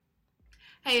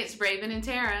Hey, it's Raven and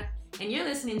Tara. And you're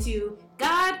listening to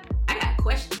God, I Got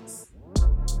Questions.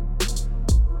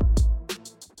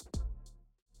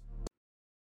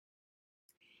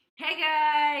 Hey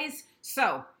guys!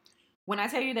 So, when I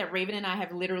tell you that Raven and I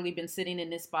have literally been sitting in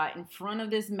this spot in front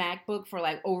of this MacBook for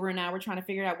like over an hour trying to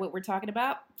figure out what we're talking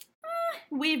about,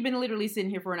 we've been literally sitting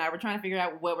here for an hour trying to figure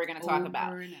out what we're going to talk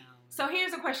about. So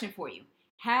here's a question for you.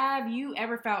 Have you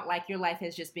ever felt like your life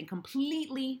has just been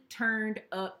completely turned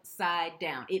upside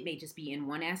down? It may just be in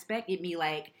one aspect. It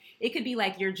could be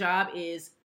like your job is,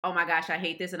 oh my gosh, I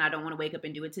hate this and I don't want to wake up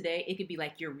and do it today. It could be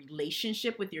like your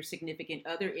relationship with your significant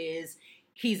other is,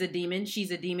 he's a demon,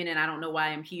 she's a demon, and I don't know why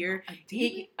I'm here. A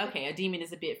demon? A demon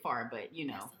is a bit far, but you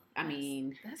know.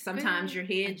 That's Sometimes your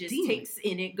head just demon. takes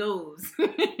and it goes.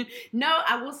 No,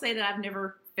 I will say that I've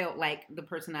never felt like the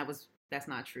person I was. That's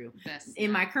not true.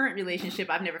 In my current relationship,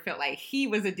 I've never felt like he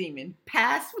was a demon.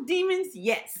 Past demons,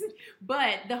 yes.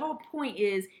 But the whole point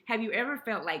is, have you ever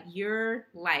felt like your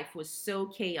life was so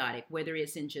chaotic, whether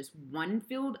it's in just one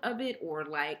field of it or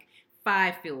like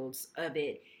 5 fields of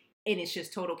it, and it's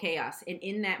just total chaos? And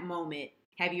in that moment,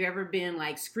 have you ever been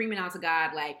like screaming out to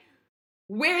God, like,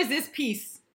 where is this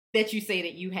peace that you say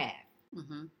that you have?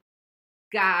 Mm-hmm.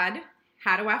 God,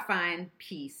 how do I find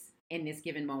peace in this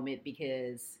given moment?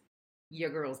 Because your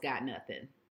girl's got nothing.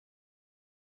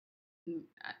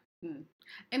 And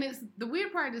it's the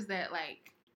weird part is that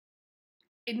like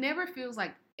it never feels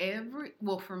like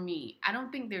for me, I don't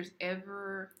think there's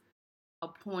ever a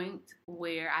point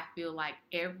where I feel like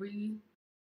every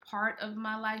part of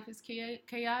my life is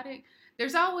chaotic.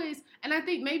 There's always, and I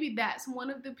think maybe that's one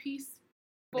of the peaceful,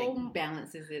 like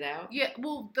balances it out. Yeah,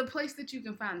 well, the place that you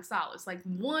can find solace, like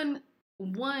one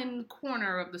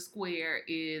corner of the square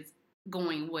is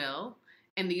going well,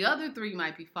 and the other 3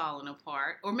 might be falling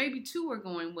apart, or maybe 2 are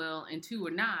going well and 2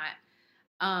 are not.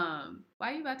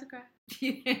 Why are you about to cry?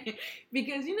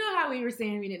 Because you know how we were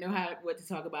saying we didn't know what to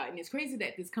talk about, and it's crazy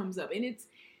that this comes up, and it's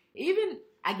even,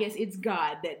 I guess it's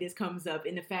God that this comes up,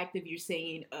 in the fact of you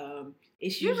saying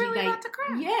it's You're usually really like, about to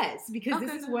cry? Yes, because Okay,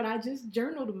 this is what I just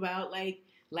journaled about like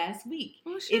last week.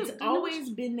 Well, shoot, it's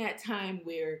always been that time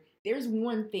where there's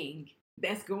one thing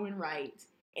that's going right,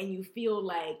 and you feel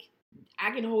like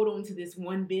I can hold on to this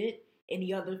one bit, and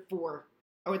the other 4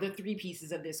 or the 3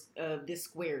 pieces of this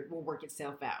square will work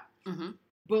itself out. Mm-hmm.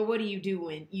 But what do you do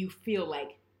when you feel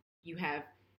like you have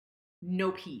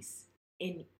no peace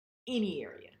in any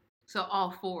area? So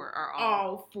all 4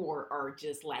 are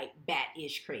just like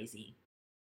bat-ish crazy.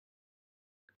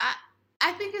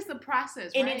 I think it's the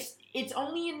process, and right? it's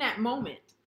only in that moment,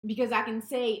 because I can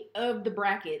say of the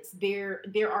brackets, there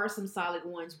are some solid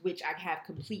ones which I have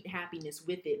complete happiness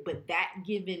with it, but that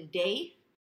given day,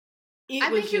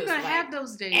 I think you're gonna have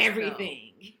those days.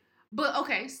 Everything. Though. But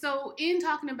okay, so in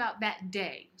talking about that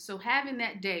day, so having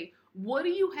that day, what do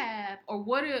you have,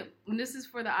 and this is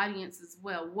for the audience as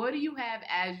well, what do you have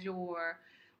as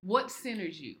what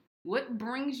centers you? What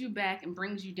brings you back and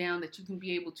brings you down that you can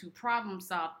be able to problem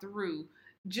solve through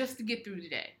just to get through the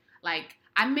day? Like,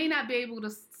 I may not be able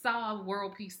to solve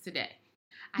world peace today.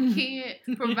 I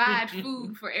can't provide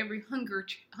food for every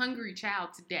hungry child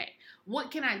today. What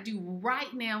can I do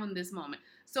right now in this moment?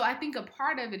 So I think a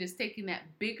part of it is taking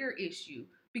that bigger issue,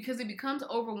 because it becomes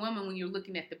overwhelming when you're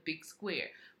looking at the big square.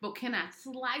 But can I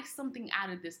slice something out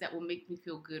of this that will make me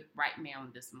feel good right now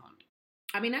in this moment?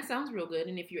 I mean, that sounds real good.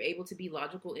 And if you're able to be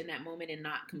logical in that moment and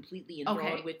not completely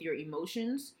enthralled with your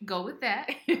emotions. Go with that.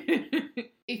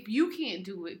 If you can't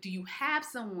do it, do you have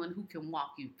someone who can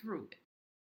walk you through it?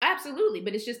 Absolutely,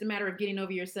 but it's just a matter of getting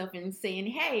over yourself and saying,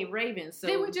 "Hey, Raven,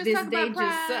 so this day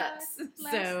just sucks."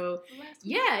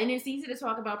 Yeah, and it's easy to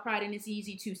talk about pride, and it's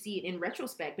easy to see it in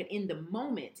retrospect, but in the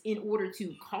moment, in order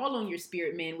to call on your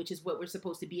spirit man, which is what we're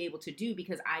supposed to be able to do,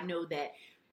 because I know that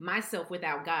myself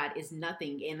without God is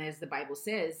nothing, and as the Bible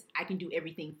says, I can do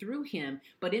everything through him.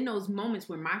 But in those moments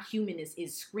where my humanness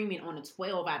is screaming on a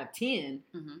 12 out of 10,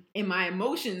 and my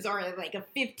emotions are like a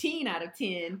 15 out of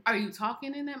 10. Are you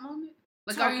talking in that moment?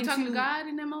 Like, are you talking to God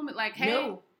in that moment? Like, hey.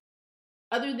 No.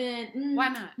 Other than, why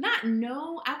not?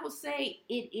 I will say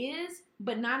it is,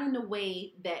 but not in the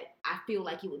way that I feel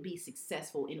like it would be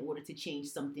successful in order to change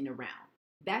something around.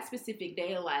 That specific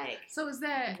day, like, so is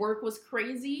that work was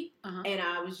crazy, and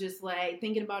I was just like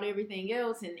thinking about everything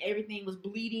else, and everything was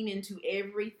bleeding into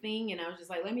everything, and I was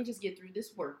just like, let me just get through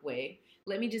this work day.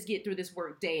 Let me get through this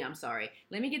work day,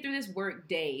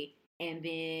 and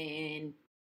then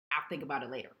I'll think about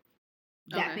it later.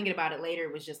 Thinking about it later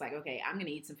was just like, okay, I'm going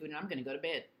to eat some food and I'm going to go to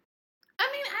bed.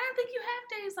 I mean, I don't think you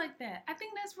have days like that. I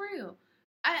think that's real.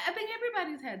 I think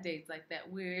everybody's had days like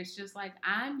that where it's just like,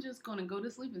 I'm just gonna go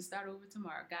to sleep and start over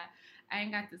tomorrow. God, I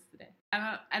ain't got this today.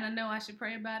 And I know I should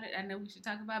pray about it. I know we should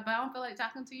talk about it, but I don't feel like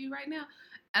talking to you right now.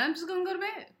 And I'm just gonna go to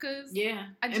bed because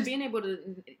and being able to,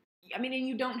 I mean, and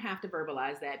you don't have to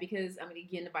verbalize that because I mean,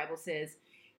 again, the Bible says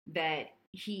that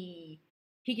he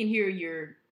can hear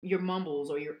your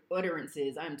mumbles or your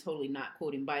utterances. I'm totally not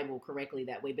quoting Bible correctly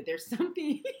that way, but there's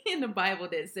something in the Bible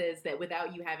that says that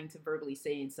without you having to verbally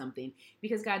saying something,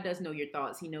 because God does know your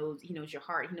thoughts. He knows your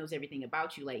heart. He knows everything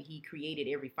about you. Like he created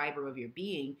every fiber of your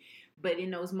being. But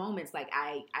in those moments, like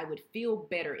I would feel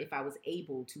better if I was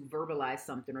able to verbalize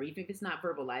something, or even if it's not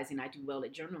verbalizing, I do well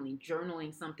at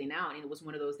journaling something out. And it was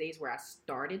one of those days where I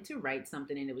started to write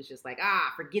something and it was just like,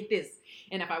 forget this.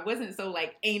 And if I wasn't so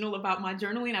like anal about my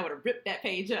journaling, I would have ripped that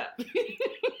page up.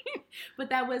 But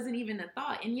that wasn't even a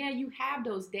thought. And yeah, you have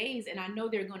those days and I know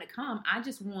they're going to come. I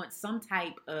just want some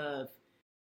type of,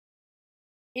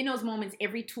 in those moments,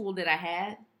 every tool that I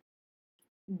had,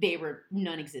 they were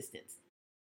non-existent.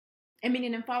 I mean,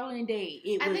 in the following day,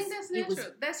 I think that's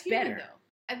natural. That's human, better.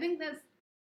 though. I think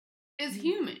it's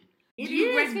human. Do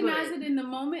you recognize it in the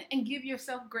moment and give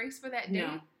yourself grace for that day?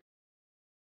 No.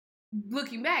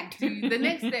 Looking back to the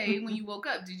next day when you woke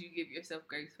up, did you give yourself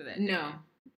grace for that day? No.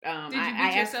 Did you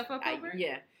beat yourself up over it?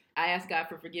 Yeah. I asked God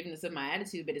for forgiveness of my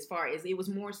attitude, but as far as it was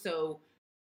more so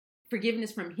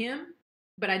forgiveness from him,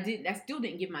 but I still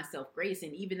didn't give myself grace.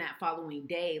 And even that following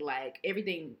day, like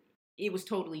everything, it was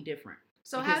totally different.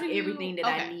 So how do you... everything that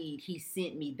I need, he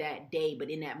sent me that day.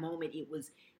 But in that moment, it was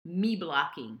me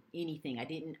blocking anything. I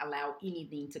didn't allow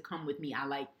anything to come with me. I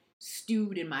like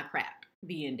stewed in my crap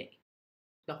the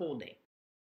whole day.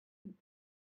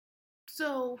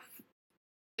 So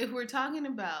if we're talking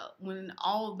about when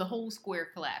the whole square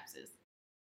collapses,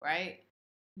 right?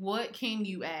 What can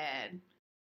you add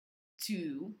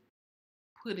to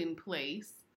put in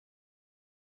place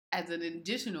as an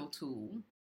additional tool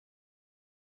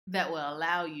that will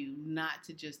allow you not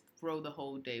to just throw the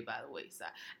whole day by the wayside?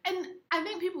 And I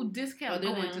think people discount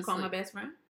going to call sleep. My best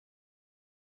friend?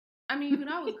 I mean, you can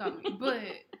always call me, but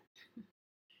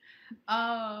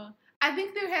I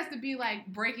think there has to be like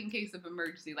break in case of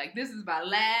emergency. Like, this is my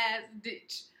last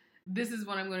ditch. This is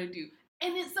what I'm going to do.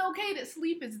 And it's okay that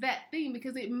sleep is that thing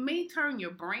because it may turn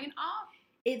your brain off.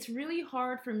 It's really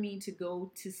hard for me to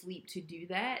go to sleep to do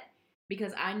that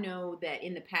because I know that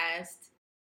in the past,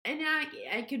 and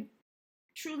I could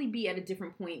truly be at a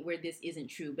different point where this isn't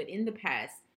true, but in the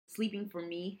past, sleeping for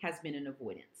me has been an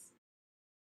avoidance.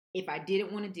 If I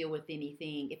didn't want to deal with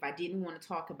anything, if I didn't want to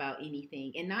talk about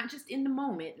anything, and not just in the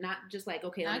moment, not just like,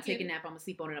 okay, I'm going to take a nap, I'm going to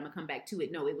sleep on it, I'm going to come back to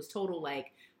it. No, it was total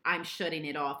like, I'm shutting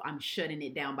it off, I'm shutting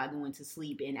it down by going to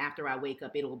sleep, and after I wake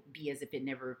up, it'll be as if it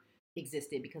never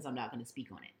existed because I'm not going to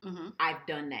speak on it. Mm-hmm. I've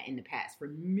done that in the past for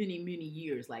many, many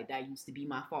years. Like, that used to be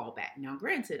my fallback. Now,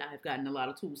 granted, I've gotten a lot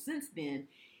of tools since then.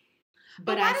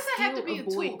 But why does it have to be a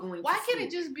tool? Why can't it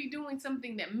just be doing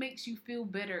something that makes you feel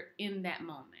better in that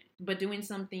moment? But doing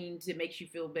something that makes you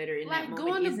feel better in like that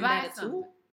moment, isn't that a tool?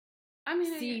 I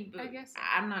mean, I guess so.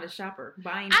 I'm not a shopper.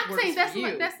 Buying I'm works saying for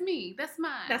you. That's me. That's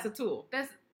mine. That's a tool. Is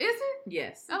it?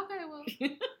 Yes. Okay, well,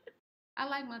 I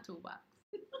like my toolbox.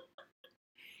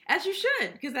 As you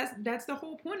should, because that's the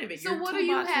whole point of it. So what do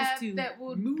you have that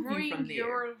will bring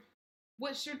your...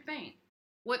 What's your thing?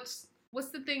 What's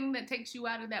the thing that takes you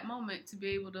out of that moment to be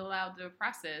able to allow the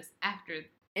process after?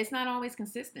 It's not always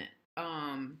consistent.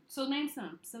 So name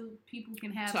some so people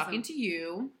can have talking to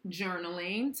you,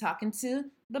 journaling, talking to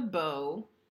the beau,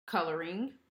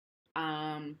 coloring.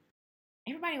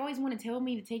 Everybody always want to tell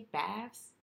me to take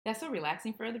baths. That's so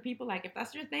relaxing for other people. Like, if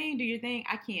that's your thing, do your thing.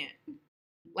 I can't.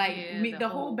 Like, the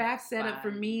whole bath setup for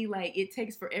me, like, it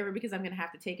takes forever because I'm gonna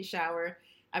have to take a shower.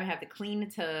 I'm going to have to clean the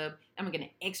tub. I'm going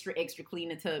to extra clean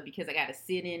the tub because I got to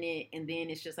sit in it. And then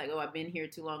it's just like, oh, I've been here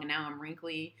too long and now I'm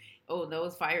wrinkly. Oh,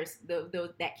 those fires,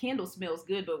 that candle smells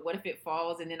good, but what if it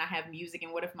falls and then I have music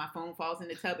and what if my phone falls in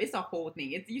the tub? It's a whole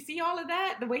thing. You see all of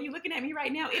that? The way you're looking at me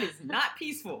right now, it is not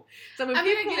peaceful. So when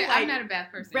people I'm not a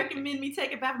bath person. Recommend me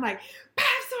take a bath, I'm like, baths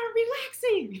are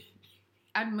relaxing.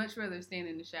 I'd much rather stand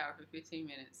in the shower for 15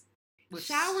 minutes. With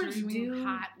showers do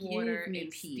hot water give me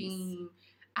and peace. Steam.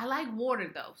 I like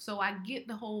water though, so I get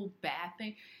the whole bath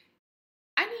thing.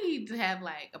 I need to have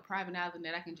like a private island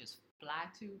that I can just fly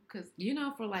to, cause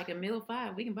for like $1.5 million,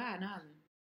 we can buy an island.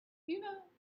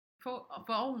 For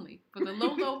the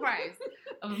low price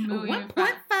of $1.5 million.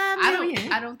 $1.5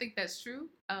 I don't think that's true.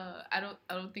 I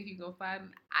don't think you can go find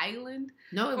an island.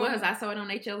 No, it was. I saw it on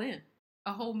HLN.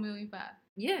 A whole $1.5 million.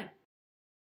 Yeah.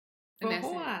 For a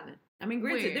whole island. I mean,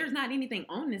 granted, Where? there's not anything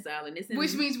on this island. It's in,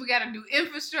 Which means we got to do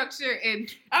infrastructure and.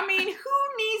 I mean,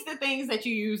 who needs the things that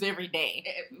you use every day?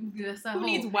 Who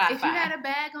needs Wi-Fi? If you had a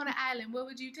bag on the island, what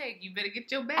would you take? You better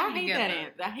get your bag I hate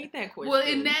together. that. I hate that question. Well,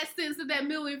 in that sense of that $1.5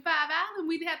 million island,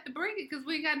 we'd have to bring it because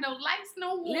we ain't got no lights,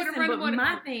 no water, Listen, running but water.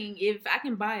 my thing, if I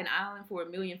can buy an island for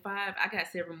 $1.5 million, I got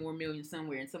several more million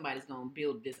somewhere, and somebody's gonna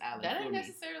build this island. That for ain't me.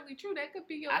 necessarily true. That could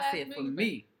be your. I last said for million.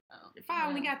 me. Oh, If I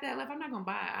only got that left, I'm not gonna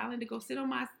buy an island to go sit on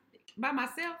by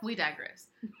myself. We digress.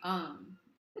 I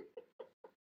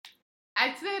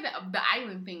said the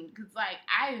island thing because, like,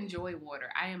 I enjoy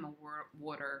water. I am a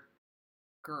water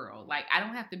girl. Like, I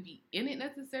don't have to be in it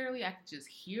necessarily. I can just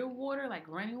hear water, like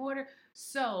running water.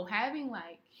 So having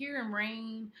like hearing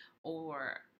rain,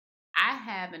 or I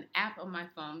have an app on my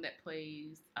phone that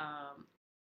plays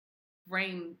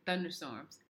rain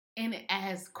thunderstorms. And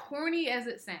as corny as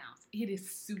it sounds, it is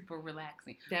super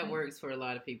relaxing. That works for a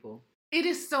lot of people. It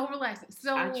is so relaxing.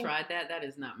 So I tried that. That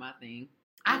is not my thing.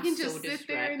 I I'm can just so sit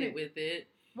there and with it.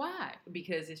 Why?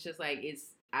 Because it's just like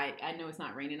I know it's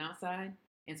not raining outside,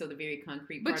 and so the very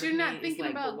concrete but part you're of not me thinking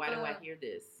is like, about but why do I hear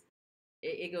this?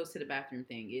 It goes to the bathroom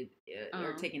thing,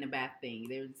 or taking a bath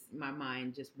thing. My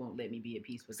mind just won't let me be at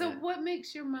peace with that. So what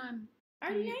makes your mind? I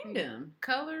already named them.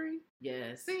 Coloring?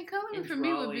 Yes. See, coloring and for drawing.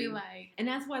 me would be like... And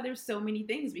that's why there's so many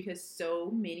things, because so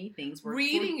many things work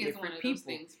reading for is different one of people. those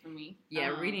things for me.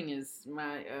 Yeah, reading is...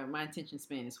 My attention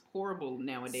span is horrible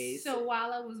nowadays. So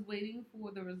while I was waiting for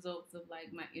the results of,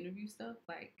 like, my interview stuff,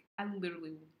 like, I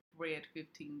literally read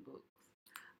 15 books.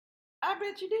 I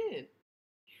bet you did.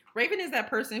 Raven is that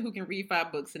person who can read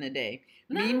 5 books in a day.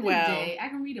 Not Meanwhile, a day. I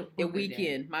can read a book a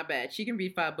weekend. My bad. She can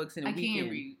read 5 books in a weekend. I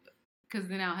can't read because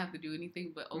then I don't have to do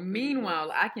anything but open.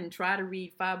 Meanwhile, I can try to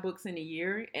read 5 books in a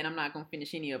year, and I'm not going to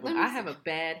finish any of them. I have a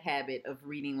bad habit of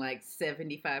reading like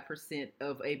 75%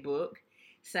 of a book.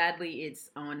 Sadly, it's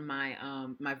on my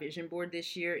my vision board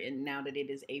this year, and now that it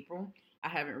is April, I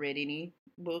haven't read any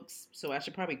books, so I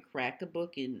should probably crack a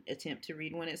book and attempt to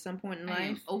read one at some point in life. I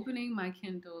am opening my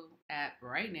Kindle app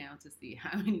right now to see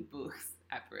how many books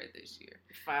I've read this year.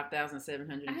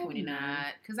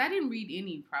 5,729. Because I didn't read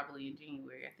any probably in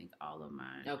January. I think all of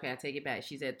mine. Okay, I take it back.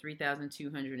 She's at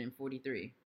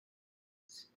 3,243.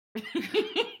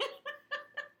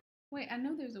 Wait, I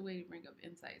know there's a way to bring up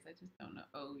insights. I just don't know.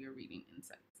 Oh, you're reading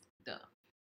insights. Duh.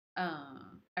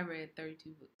 I read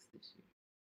 32 books this year.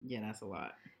 Yeah, that's a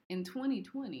lot. In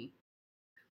 2020,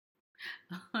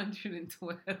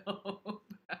 112.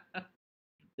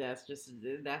 That's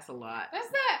a lot.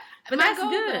 That's not. But my that's goal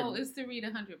good. though is to read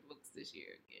 100 books this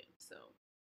year again. So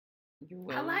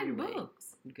I like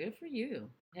books. Good for you.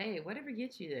 Hey, whatever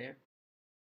gets you there.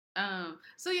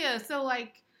 So yeah. So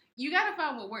like, you gotta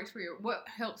find what works for you. What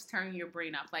helps turn your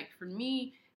brain off. Like for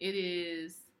me, it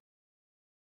is.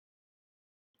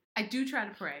 I do try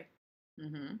to pray.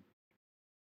 Mm-hmm.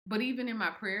 But even in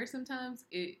my prayer, sometimes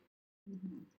it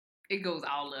goes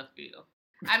all left field.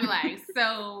 I'm like,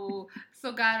 so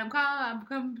God, I'm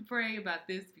coming to pray about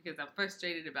this because I'm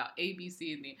frustrated about A, B,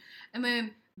 C, and D, and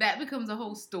then that becomes a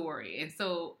whole story. And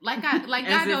so, like As I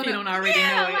if you don't already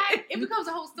know it. Like, it becomes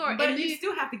a whole story. But and you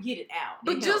still have to get it out.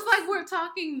 But it just helps. like we're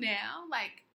talking now,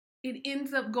 like it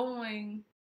ends up going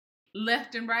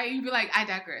left and right. You be like, I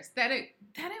digress. That ain't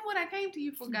what I came to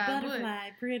you for, God. Butterfly,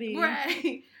 pretty.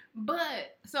 Right.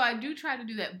 But so I do try to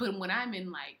do that. But when I'm in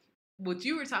like what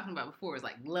you were talking about before is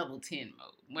like level 10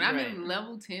 mode. When I'm in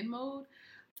level 10 mode.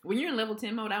 When you're in level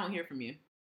 10 mode, I don't hear from you.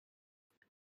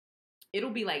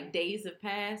 It'll be like days have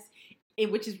passed,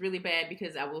 which is really bad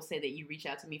because I will say that you reach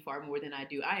out to me far more than I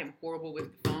do. I am horrible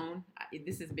with the phone.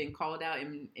 This has been called out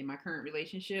in my current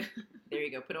relationship. There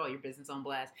you go. Put all your business on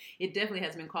blast. It definitely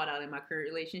has been called out in my current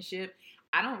relationship.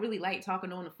 I don't really like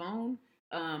talking on the phone.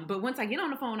 But once I get on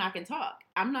the phone, I can talk.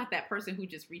 I'm not that person who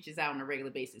just reaches out on a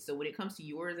regular basis. So when it comes to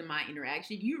yours and my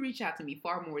interaction, you reach out to me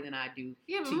far more than I do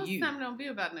yeah, but to most you. of the time it don't be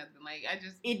about nothing. Like,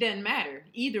 It doesn't matter.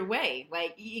 Either way.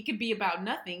 Like, it could be about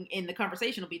nothing, and the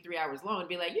conversation will be 3 hours long and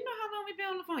be like, you know how long we've been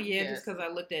on the phone? Yeah, just because I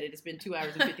looked at it, it's been 2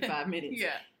 hours and 55 minutes.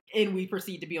 Yeah. And we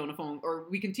proceed to be on the phone, or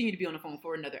we continue to be on the phone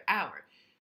for another hour.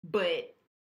 But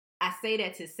I say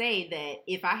that to say that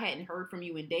if I hadn't heard from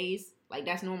you in days, like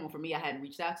that's normal for me, I hadn't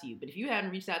reached out to you. But if you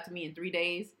hadn't reached out to me in 3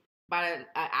 days, by an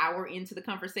hour into the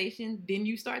conversation, then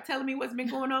you start telling me what's been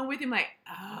going on with him. Like,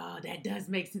 oh, that does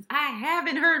make sense. I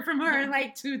haven't heard from her in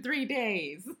like 2-3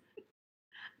 days.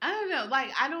 I don't know. Like,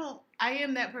 I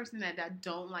am that person that I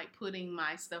don't like putting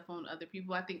my stuff on other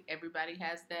people. I think everybody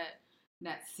has that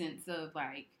sense of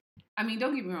like, I mean,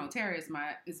 don't get me wrong, Tara is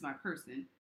my person.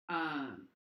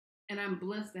 And I'm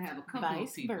blessed to have a couple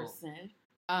of people. Versa.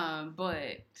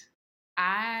 But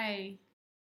I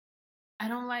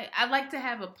I like to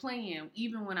have a plan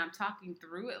even when I'm talking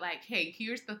through it. Like, hey,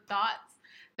 here's the thoughts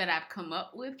that I've come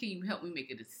up with. Can you help me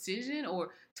make a decision or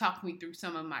talk me through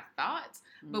some of my thoughts?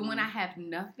 But when I have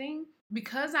nothing,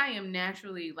 because I am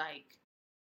naturally like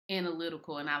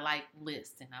analytical and I like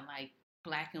lists and I like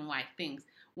black and white things,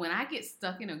 when I get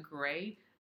stuck in a gray,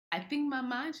 I think my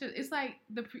mind should, it's like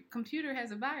the computer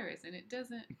has a virus and it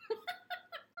doesn't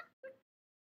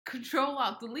control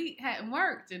alt delete hadn't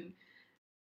worked. And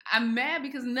I'm mad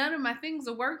because none of my things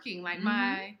are working. Like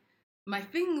my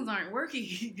things aren't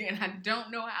working and I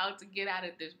don't know how to get out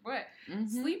of this rut.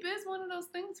 Sleep is one of those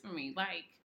things for me. Like,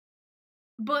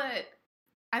 but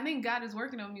I think God is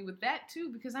working on me with that too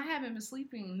because I haven't been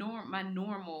sleeping my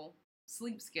normal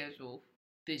sleep schedule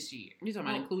this year. You're talking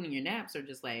about including your naps or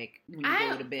just like when you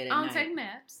go to bed at night? I don't take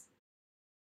naps.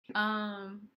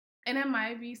 And it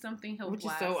might be something health-wise.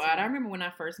 Which is so odd. I remember when I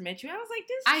first met you, I was like,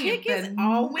 this chick is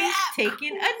always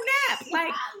taking a nap.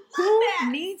 Like,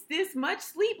 who needs this much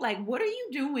sleep? Like, what are you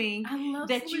doing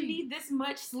that you need this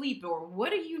much sleep? Or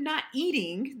what are you not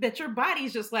eating that your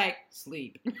body's just like,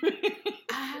 sleep?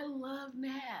 I love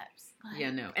naps. Like, yeah,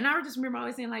 no. And I just remember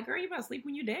always saying, like, girl, you about to sleep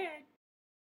when you're dead.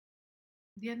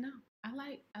 Yeah, no. I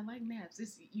like naps.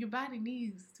 Your body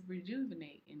needs to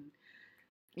rejuvenate and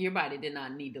your body did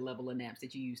not need the level of naps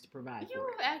that you used to provide for it. You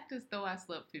act as though I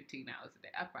slept 15 hours a day.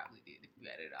 I probably did if you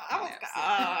added all naps.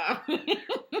 I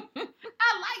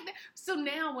like that. So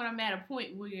now when I'm at a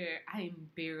point where I am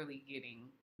barely getting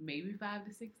maybe 5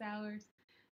 to 6 hours,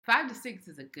 5 to 6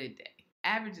 is a good day.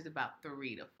 Average is about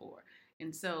 3 to 4.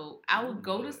 And so I will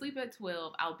go to sleep at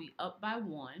 12. I'll be up by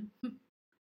 1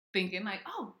 thinking like,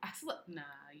 oh, I slept. Nah,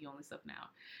 you only slept now.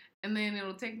 And then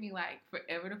it'll take me like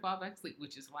forever to fall back asleep,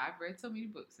 which is why I've read so many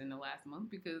books in the last month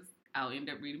because I'll end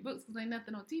up reading books because ain't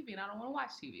nothing on TV and I don't want to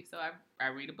watch TV. So I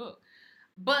read a book.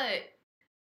 But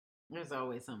there's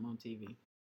always something on TV.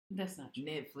 That's not true.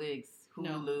 Netflix,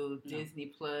 Hulu,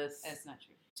 Disney Plus. That's not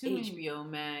true. HBO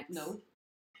Max. No.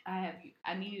 I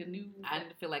need a new. I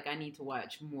feel like I need to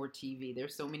watch more TV.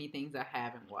 There's so many things I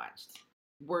haven't watched.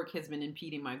 Work has been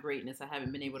impeding my greatness. I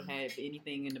haven't been able to have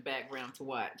anything in the background to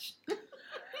watch.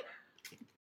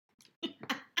 I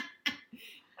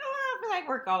feel like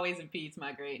work always impedes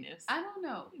my greatness. I don't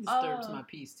know. It disturbs my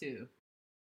peace too.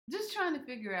 Just trying to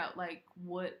figure out like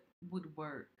what would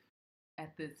work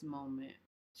at this moment.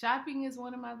 Shopping is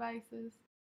one of my vices.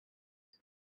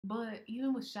 But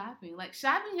even with shopping, like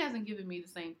shopping hasn't given me the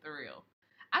same thrill.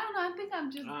 I don't know. I think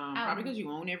I'm just probably because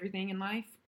you own everything in life.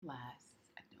 Lies.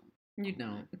 I don't. You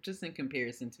don't. Just in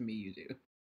comparison to me, you do.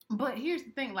 But here's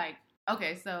the thing. Like,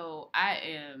 okay, so I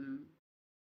am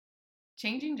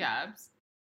changing jobs.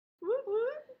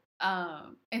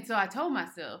 And so I told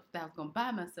myself that I was gonna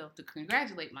buy myself to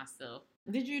congratulate myself.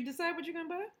 Did you decide what you're gonna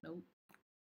buy? Nope.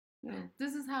 No.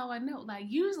 This is how I know. Like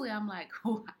usually I'm like,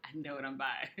 oh, I know what I'm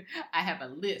buying. I have a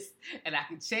list and I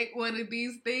can check one of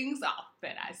these things off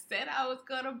that I said I was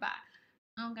gonna buy.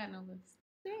 I don't got no list.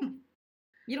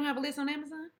 You don't have a list on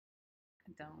Amazon?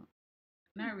 I don't.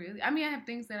 Not really. I mean, I have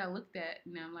things that I looked at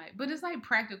and I'm like, but it's like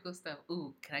practical stuff.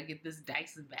 Ooh, can I get this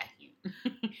Dyson vacuum?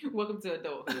 Welcome to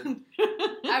adulthood.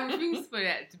 I refuse for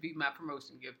that to be my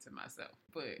promotion gift to myself.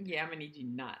 But yeah, I'm gonna need you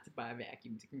not to buy a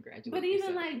vacuum to congratulate But even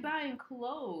yourself. like buying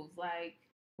clothes, like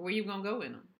where you gonna go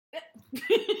in them?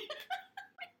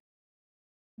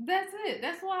 That's it.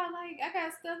 That's why I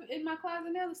got stuff in my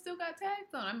closet now that still got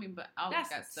tags on. I mean, but I always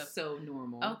got stuff. So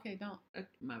normal. Okay, don't.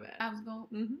 My bad. I was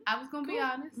gonna be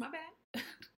honest. My bad.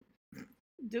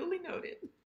 Duly noted.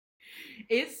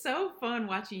 It's so fun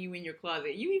watching you in your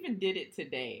closet. You even did it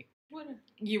today. What?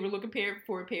 You were looking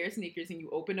for a pair of sneakers and you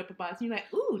opened up a box and you're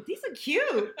like, ooh, these are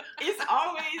cute. It's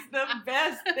always the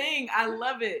best thing. I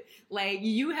love it. Like,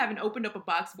 you haven't opened up a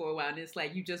box for a while and it's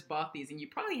like you just bought these and you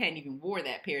probably hadn't even wore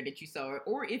that pair that you saw.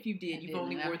 Or if you did, you've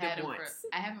only worn them once.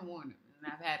 I haven't worn them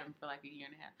and I've had them for like a year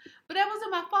and a half. But that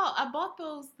wasn't my fault. I bought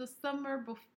those the summer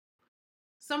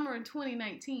in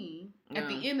 2019, at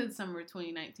the end of the summer of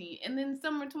 2019, and then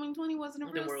summer 2020 wasn't a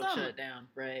real summer. The world shut down,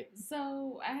 right?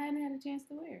 So I hadn't had a chance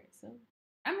to wear it. So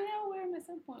I mean, I'll wear them at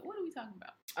some point. What are we talking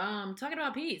about? Talking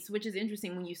about peace, which is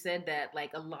interesting when you said that.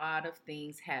 Like, a lot of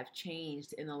things have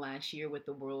changed in the last year with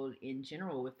the world in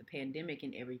general, with the pandemic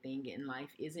and everything, and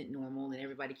life isn't normal, and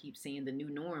everybody keeps saying the new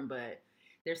norm, but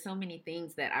there's so many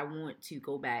things that I want to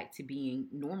go back to being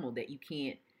normal that you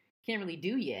can't really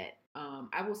do yet.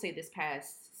 I will say this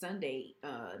past Sunday,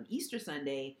 Easter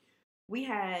Sunday,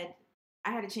 I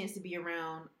had a chance to be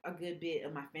around a good bit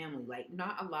of my family, like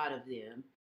not a lot of them,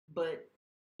 but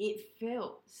it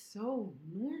felt so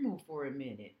normal for a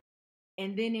minute.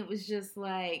 And then it was just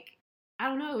like, I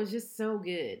don't know. It was just so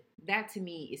good. That to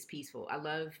me is peaceful. I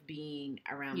love being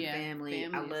around family.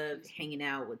 I love hanging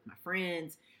out with my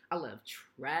friends. I love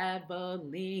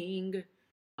traveling.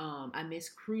 I miss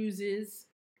cruises.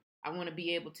 I want to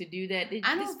be able to do that.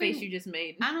 This face you just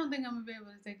made. I don't think I'm gonna be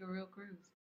able to take a real cruise.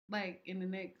 Like in the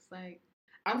next, like.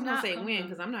 I was gonna say when,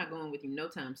 because I'm not going with you no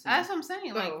time soon. That's what I'm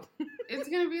saying. Like it's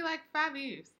gonna be like 5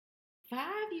 years. 5?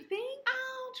 You think? I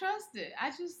don't trust it.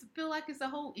 I just feel like it's a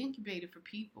whole incubator for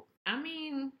people. I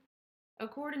mean,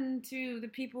 according to the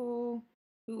people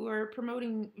who are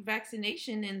promoting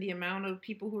vaccination and the amount of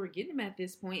people who are getting them at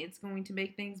this point, it's going to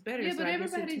make things better. Yeah, but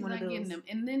everybody's not getting them.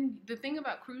 And then the thing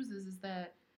about cruises is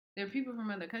that they're people from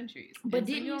other countries. But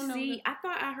didn't you see? I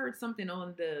thought I heard something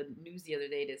on the news the other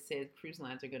day that said cruise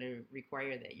lines are going to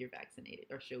require that you're vaccinated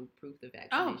or show proof of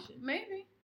vaccination. Oh, maybe.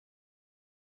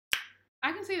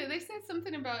 I can see that. They said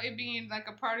something about it being like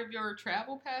a part of your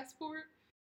travel passport.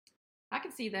 I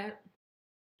can see that.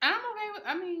 I'm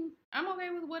okay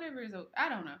with whatever is. I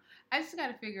don't know. I just got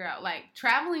to figure out. Like,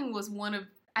 traveling was one of.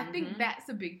 I think that's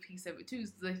a big piece of it too.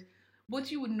 So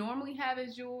what you would normally have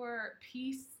as your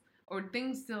piece or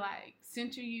things to like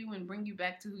center you and bring you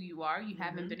back to who you are, you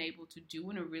haven't been able to do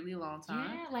in a really long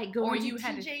time. Yeah, like going to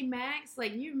TJ Maxx.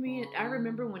 Like I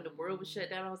remember when the world was shut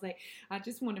down, I was like, I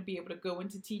just want to be able to go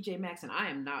into TJ Maxx, and I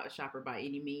am not a shopper by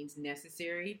any means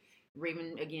necessary.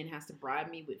 Raven again has to bribe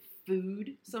me with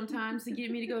food sometimes to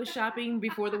get me to go shopping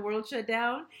before the world shut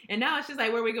down. And now it's just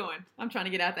like, where are we going? I'm trying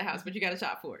to get out the house, but you got to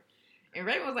shop for it. And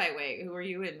Raven was like, wait, who are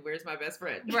you and where's my best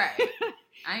friend? Right.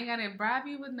 I ain't got to bribe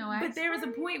you with no ice. But there was a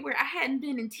point where I hadn't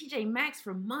been in TJ Maxx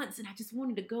for months, and I just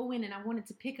wanted to go in and I wanted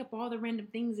to pick up all the random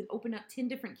things and open up 10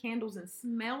 different candles and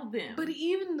smell them. But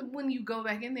even when you go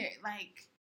back in there,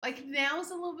 like now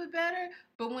it's a little bit better,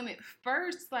 but when it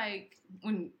first, like,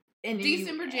 when and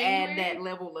December, you January, add that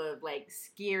level of, like,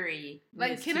 scary.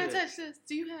 Like, can I touch this?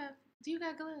 Do you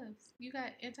got gloves? You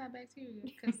got antibacterial?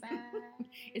 Because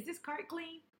Is this cart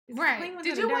clean? Right.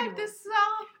 Did you wipe this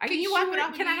off? Can you wipe it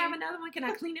off? Can I have another one? Can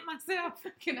I clean it myself?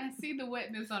 Can I see the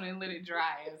wetness on it and let it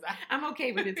dry? I'm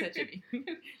okay with it touching me.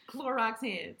 Clorox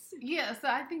hands. Yeah, so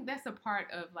I think that's a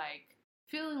part of, like,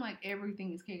 feeling like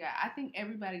everything is chaotic. I think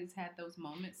everybody's had those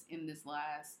moments in this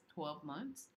last 12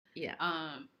 months. Yeah.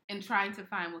 And trying to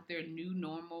find what their new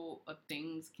normal of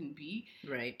things can be.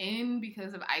 Right. And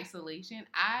because of isolation,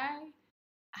 I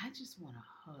just want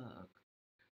to hug.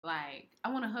 Like,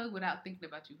 I want to hug without thinking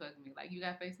about you hugging me. Like, you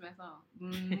got face mask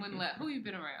on. Who you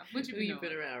been around? What you been doing? Who you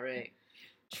been around, right?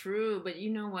 True, but you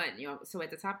know what? So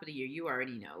at the top of the year, you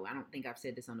already know. I don't think I've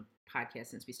said this on the podcast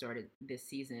since we started this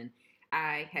season.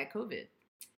 I had COVID,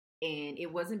 and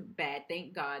it wasn't bad.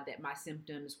 Thank God that my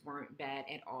symptoms weren't bad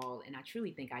at all, and I truly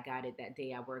think I got it that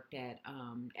day I worked at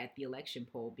the election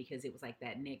poll, because it was like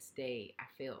that next day I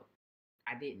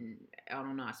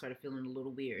don't know, I started feeling a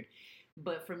little weird.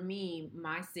 But for me,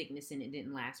 my sickness, and it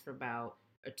didn't last for about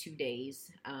 2 days.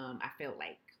 I felt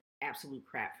like absolute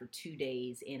crap for 2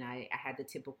 days, and I had the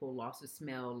typical loss of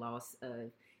smell, loss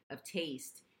of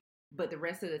taste. But the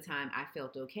rest of the time, I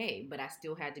felt okay. But I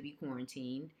still had to be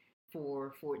quarantined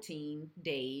for 14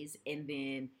 days, and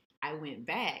then I went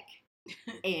back.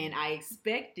 And I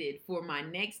expected for my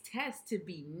next test to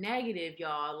be negative,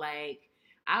 y'all. Like,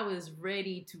 I was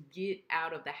ready to get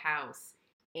out of the house,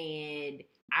 and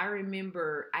I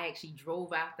remember I actually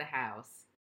drove out the house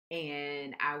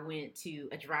and I went to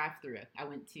a drive-thru. I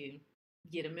went to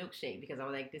get a milkshake because I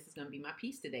was like, this is going to be my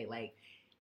piece today. Like,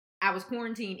 I was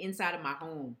quarantined inside of my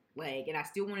home, like, and I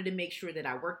still wanted to make sure that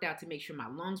I worked out to make sure my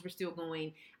lungs were still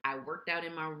going. I worked out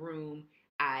in my room.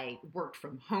 I worked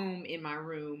from home in my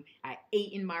room. I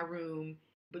ate in my room.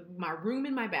 But my room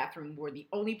and my bathroom were the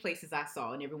only places I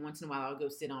saw. And every once in a while, I would go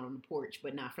sit on the porch,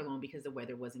 but not for long because the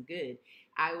weather wasn't good.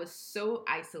 I was so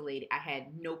isolated. I had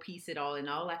no peace at all. And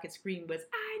all I could scream was,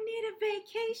 I need a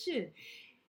vacation.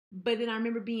 But then I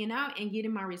remember being out and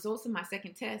getting my results of my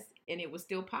second test, and it was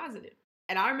still positive.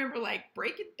 And I remember, like,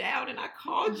 breaking down, and I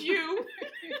called you.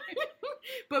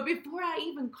 But before I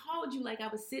even called you, like, I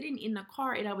was sitting in the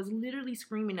car, and I was literally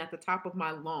screaming at the top of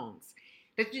my lungs.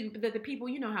 That the people,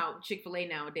 you know how Chick-fil-A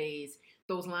nowadays,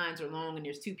 those lines are long and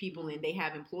there's 2 people and they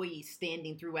have employees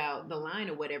standing throughout the line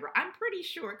or whatever. I'm pretty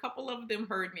sure a couple of them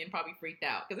heard me and probably freaked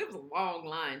out because it was a long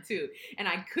line too. And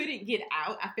I couldn't get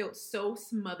out. I felt so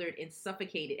smothered and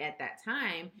suffocated at that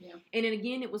time. Yeah. And then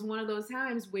again, it was one of those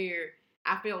times where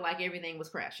I felt like everything was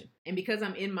crashing. And because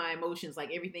I'm in my emotions,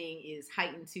 like everything is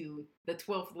heightened to the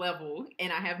 12th level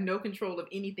and I have no control of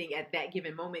anything at that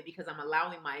given moment because I'm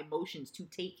allowing my emotions to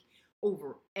take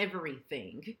over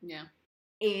everything. Yeah.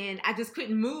 And I just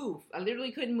couldn't move. I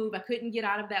literally couldn't move. I couldn't get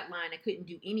out of that line. I couldn't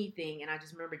do anything. And I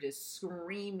just remember just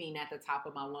screaming at the top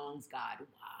of my lungs, God,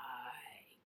 why?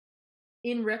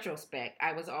 In retrospect,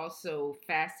 I was also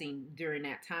fasting during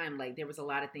that time. Like, there was a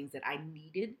lot of things that I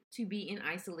needed to be in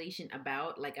isolation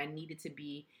about. Like, I needed to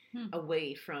be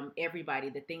away from everybody.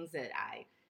 The things that I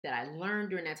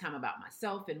learned during that time about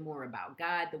myself and more about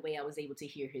God, the way I was able to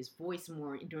hear his voice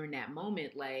more during that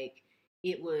moment, like,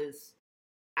 it was,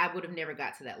 I would have never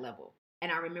got to that level.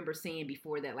 And I remember saying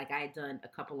before that, like, I had done a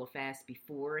couple of fasts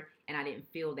before, and I didn't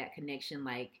feel that connection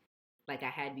like I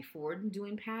had before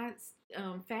doing fast.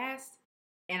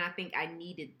 And I think I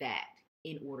needed that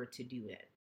in order to do it,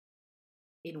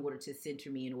 in order to center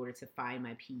me, in order to find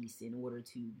my peace, in order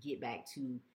to get back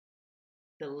to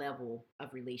the level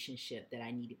of relationship that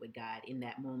I needed with God in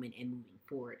that moment and moving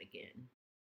forward again.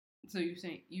 So you're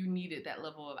saying you needed that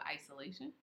level of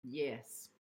isolation? Yes,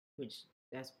 which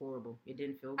that's horrible. It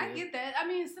didn't feel good. I get that. I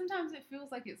mean, sometimes it feels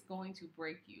like it's going to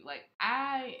break you. Like,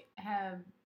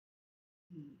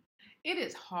 it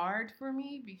is hard for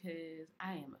me because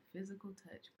I am a physical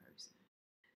touch person.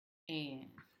 And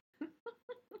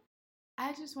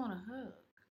I just want a hug.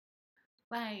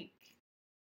 Like,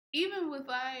 even with,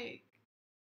 like,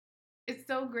 it's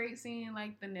so great seeing,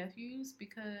 like, the nephews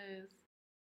because...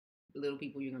 Little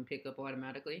people you're going to pick up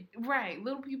automatically? Right.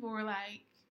 Little people were like...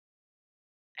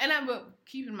 But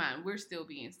keep in mind, we're still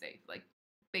being safe. Like,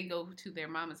 they go to their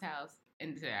mama's house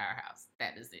and to our house.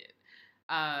 That is it.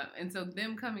 And so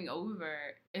them coming over,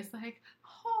 it's like,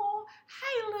 oh,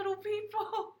 hi, little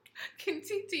people. Can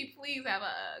TT please have a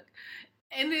hug?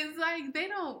 And it's like, they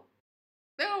don't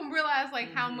realize,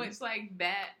 like, how much, like,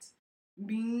 that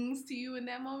means to you in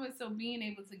that moment. So being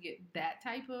able to get that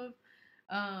type of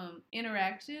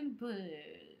interaction, but,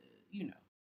 you know,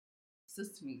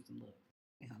 sister needs some love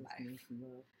in her life.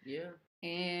 Yeah.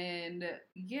 And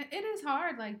yeah, it is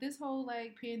hard. Like, this whole,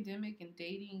 like, pandemic and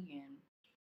dating and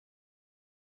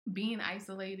being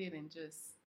isolated and just,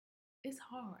 it's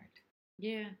hard.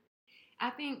 Yeah. I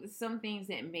think some things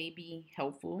that may be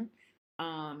helpful,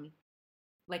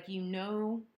 like,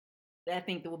 I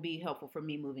think that will be helpful for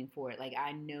me moving forward. Like,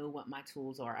 I know what my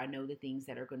tools are. I know the things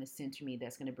that are going to center me,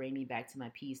 that's going to bring me back to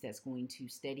my peace, that's going to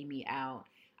steady me out.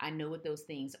 I know what those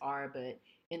things are, but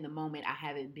in the moment, I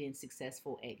haven't been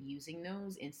successful at using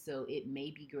those. And so it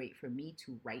may be great for me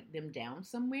to write them down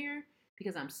somewhere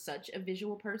because I'm such a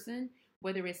visual person.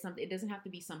 Whether it's something, it doesn't have to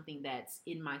be something that's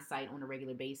in my sight on a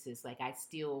regular basis. Like, I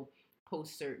still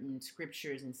post certain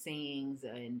scriptures and sayings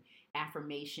and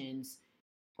affirmations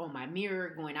on my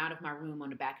mirror, going out of my room, on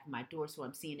the back of my door, so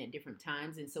I'm seeing at different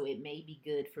times. And so it may be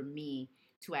good for me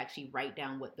to actually write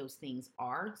down what those things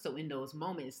are. So in those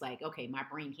moments, like, okay, my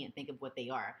brain can't think of what they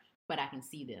are, but I can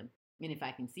see them. And if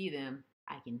I can see them,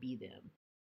 I can be them.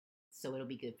 So it'll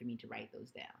be good for me to write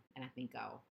those down. And I think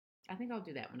I'll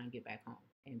do that when I get back home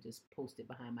and just post it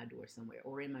behind my door somewhere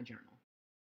or in my journal.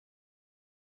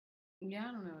 Yeah,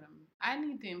 I don't know I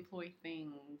need to employ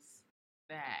things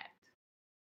that,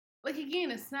 like,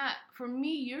 again, it's not, for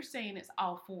me, you're saying it's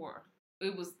all four.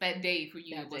 It was that day for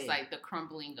you. It was like the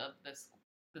crumbling of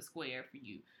the square for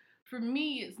you. For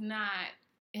me, it's not,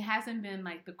 it hasn't been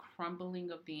like the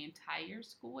crumbling of the entire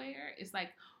square. It's like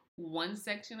one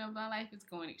section of my life is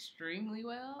going extremely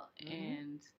well,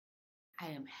 and I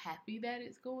am happy that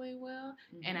it's going well,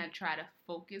 and I try to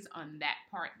focus on that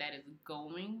part that is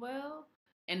going well,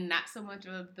 and not so much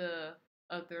of the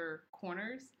other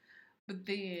corners. But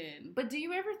do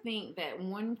you ever think that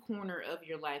one corner of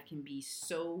your life can be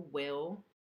so well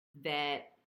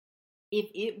that if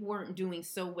it weren't doing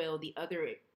so well, the other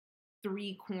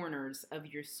three corners of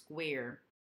your square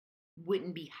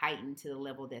wouldn't be heightened to the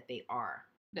level that they are?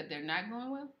 That they're not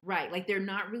going well? Right. Like, they're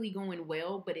not really going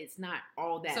well, but it's not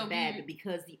all that bad. But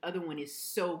because the other one is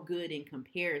so good in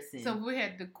comparison. So we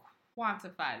had to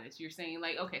quantify this. You're saying,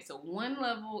 like, okay, so one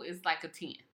level is like a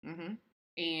 10. Mm-hmm.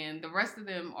 And the rest of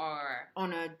them are...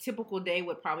 On a typical day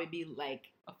would probably be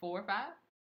like... a 4 or 5?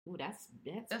 Ooh, that's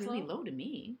really low to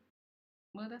me.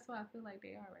 Well, that's what I feel like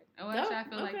they are right now. Well, actually, I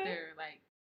feel like they're like...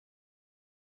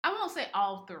 I won't say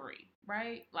all three,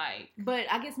 right? Like... But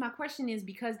I guess my question is,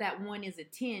 because that one is a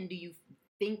 10, do you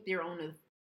think they're on a...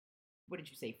 What did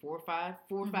you say, 4 or 5?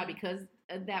 4 or 5 because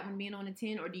of that one being on a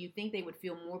 10? Or do you think they would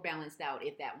feel more balanced out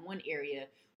if that one area...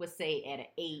 was say at an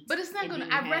 8. But it's not going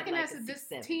to, I recognize that this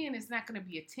 10 is not going to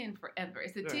be a 10 forever.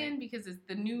 It's a 10 because it's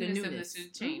the newness of this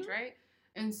change, right?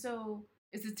 And so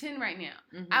it's a 10 right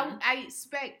now. I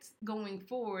expect going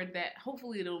forward that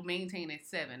hopefully it'll maintain at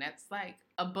 7. That's like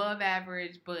above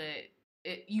average, but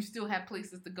you still have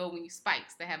places to go when you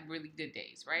spikes to have really good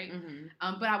days, right?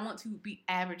 But I want to be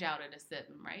average out at a 7,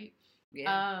 right?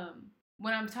 Yeah.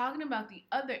 When I'm talking about the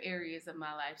other areas of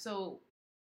my life, so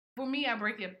for me, I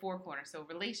break it up 4 corners. So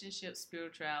relationships,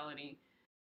 spirituality.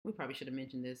 We probably should have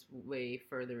mentioned this way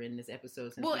further in this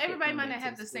episode since Well, we kept everybody going might back not to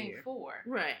have the same square. 4.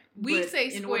 Right. We But say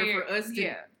in square. order for us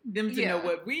to them to know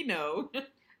what we know.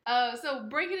 So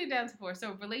breaking it down to 4.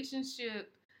 So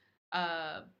relationship,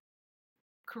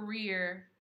 career,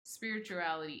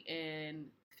 spirituality,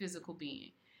 and physical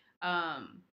being. My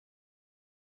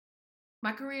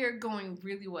career going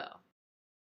really well.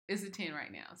 It's a 10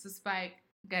 right now. It's a spike.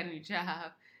 Got a new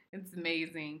job. It's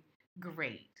amazing.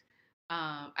 Great.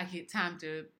 I get time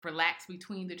to relax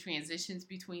between the transitions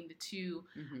between the two.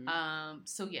 Mm-hmm.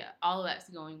 So yeah, all of that's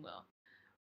going well.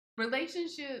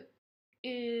 Relationship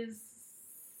is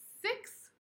 6.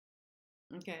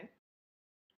 Okay.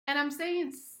 And I'm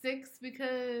saying 6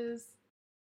 because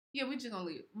we just gonna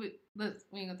leave. We ain't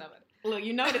gonna talk about it. Look,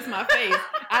 you notice my face.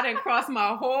 I done crossed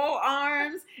my whole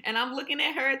arms, and I'm looking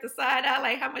at her at the side eye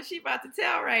like, how much she about to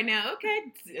tell right now?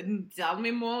 Okay, tell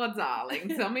me more, darling.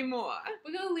 Tell me more.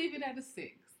 We're gonna leave it at a 6.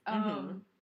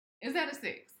 It's at a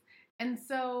 6, and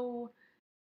so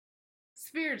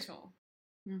spiritual.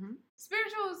 Mm-hmm.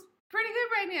 Spiritual is pretty good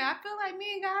right now. I feel like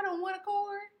me and God on one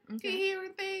accord. Okay. He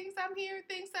hearing things. I'm hearing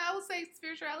things. So I would say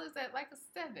spirituality is at like a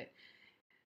 7.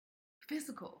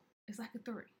 Physical is like a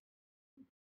 3.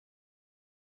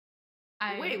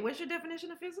 Wait, what's your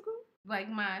definition of physical? Like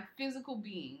my physical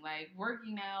being, like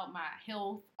working out, my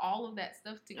health, all of that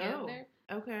stuff together.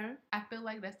 Oh, okay. I feel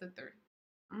like that's the 3.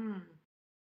 Mm.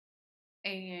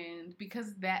 And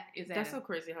because that's so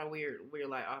crazy how we're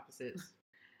like opposites.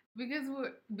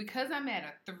 because I'm at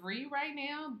a 3 right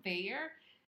now, there,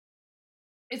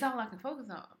 it's all I can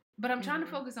focus on. But I'm trying to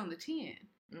focus on the 10.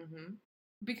 Mm-hmm.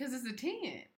 Because it's a 10.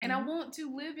 And I want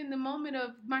to live in the moment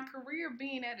of my career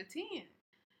being at a 10.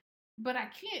 But I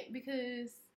can't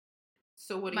because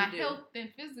so what do my you do? health and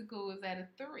physical is at a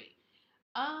 3.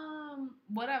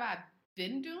 What have I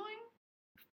been doing?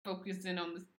 Focusing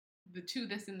on the 2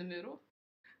 that's in the middle.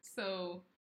 So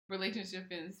relationship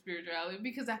and spirituality,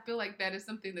 because I feel like that is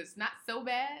something that's not so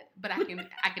bad, but I can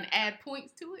add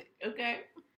points to it. Okay.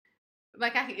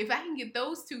 Like if I can get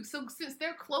those 2, so since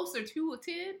they're closer to a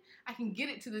 10, I can get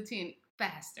it to the 10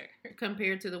 faster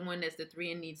compared to the one that's the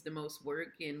 3 and needs the most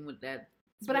work and with that.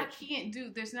 But I can't do.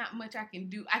 There's not much I can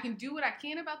do. I can do what I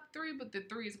can about the 3, but the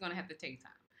 3 is going to have to take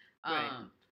time. Right.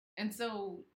 And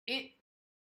so in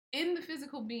the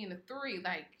physical being a 3,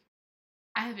 like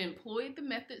I have employed the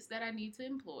methods that I need to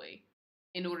employ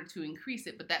in order to increase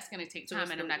it, but that's going to take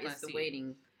time, and I'm not going to see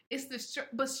waiting. It's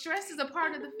but stress is a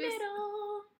part of the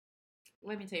physical.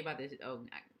 Let me tell you about this. Oh,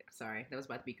 sorry, that was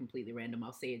about to be completely random.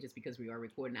 I'll say it just because we are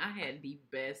recording. I had the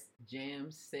best jam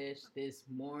sesh this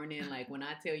morning. Like when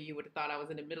I tell you would have thought I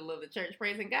was in the middle of the church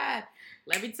praising God.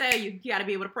 Let me tell you, you got to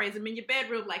be able to praise Him in your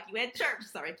bedroom like you at church.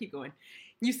 Sorry, keep going.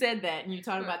 You said that, and you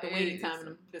talked about the waiting time.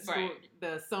 And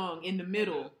the song in the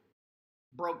middle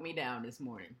broke me down this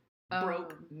morning.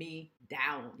 Broke me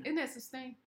down. Isn't that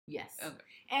sustained? Yes. Okay.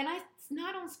 And it's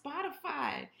not on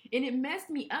Spotify, and it messed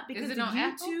me up because is it on YouTube.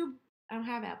 Apple? I don't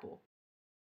have Apple.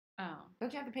 Oh.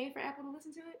 Don't you have to pay for Apple to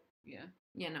listen to it? Yeah.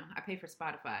 Yeah, no, I pay for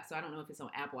Spotify, so I don't know if it's on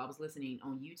Apple. I was listening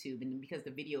on YouTube, and because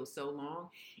the video is so long,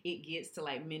 it gets to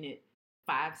like minute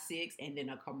 5, 6, and then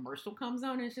a commercial comes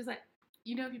on, and it's just like,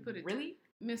 if you put it really,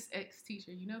 Miss X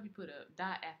teacher, if you put a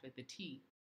dot after the T,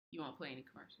 you won't play any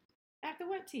commercials. After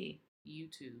what T?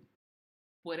 YouTube,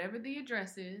 whatever the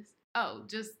address is. Oh,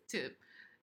 just tip.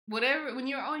 Whatever, when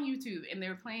you're on YouTube and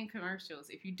they're playing commercials,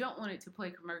 if you don't want it to play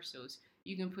commercials,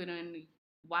 you can put in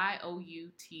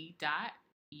YOUT.UBE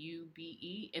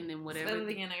and then whatever. Spell it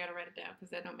again. I gotta write it down because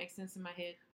that don't make sense in my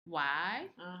head.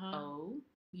 YOUT.UBE.com.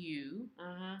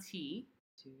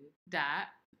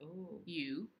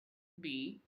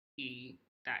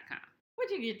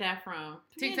 Where'd you get that from?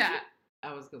 TikTok.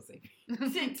 I was gonna say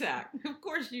TikTok. Of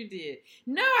course you did.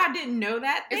 No, I didn't know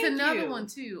that. It's another one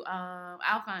too.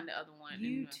 I'll find the other one.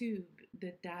 YouTube,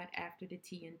 the dot after the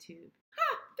T in tube.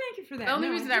 Thank you for that. The only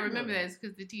reason I remember that is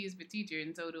because the T is for teacher,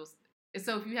 and so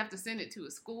if you have to send it to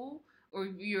a school or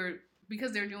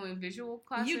because they're doing visual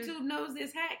classes. YouTube knows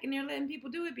this hack, and they're letting people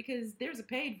do it because there's a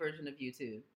paid version of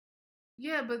YouTube.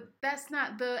 Yeah, but that's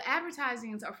not the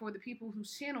advertisings are for the people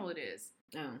whose channel it is.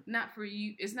 Oh. Not for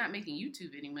you. It's not making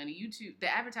YouTube any money. The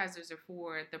advertisers are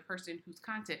for the person whose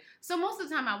content. So most of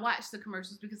the time I watch the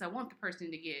commercials because I want the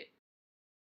person to get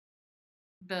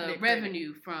the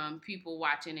revenue from people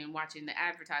watching the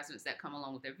advertisements that come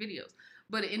along with their videos.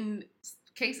 But in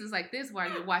cases like this, while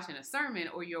you're watching a sermon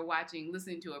or you're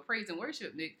listening to a praise and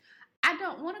worship mix, I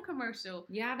don't want a commercial.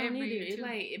 Yeah, I don't either.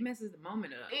 It messes the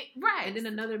moment up. Right. And then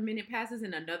another minute passes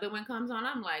and another one comes on.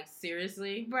 I'm like,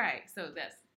 seriously? Right. So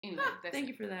that's anyway. Thank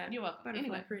you for that. You're welcome. Butterfly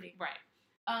Anyway, pretty. Right.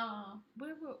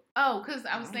 Because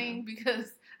I was saying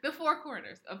because the 4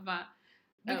 corners of my.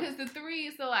 Because the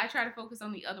 3, so I try to focus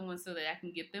on the other ones so that I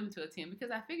can get them to a 10.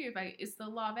 Because I figure it's the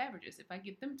law of averages. If I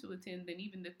get them to a 10, then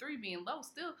even the 3 being low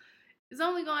still is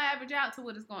only going to average out to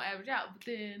what it's going to average out. But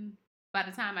then by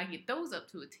the time I get those up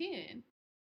to a 10,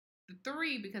 the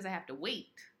 3, because I have to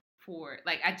wait for it,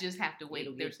 I just have to wait.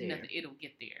 There's nothing. It'll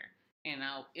get there, and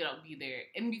it'll be there.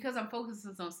 And because I'm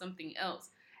focusing on something else,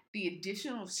 the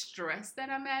additional stress that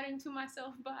I'm adding to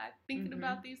myself by thinking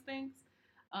about these things,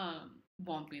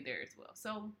 won't be there as well.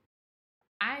 So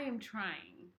I am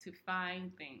trying to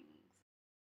find things.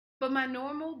 But my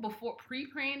normal,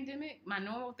 pre-pandemic, my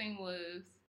normal thing was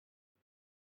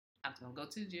I was going to go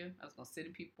to the gym. I was going to sit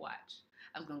and people watch.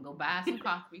 I was going to go buy some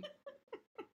coffee.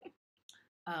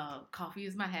 Coffee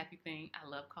is my happy thing. I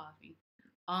love coffee.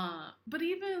 But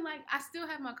even I still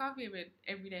have my coffee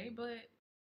every day, but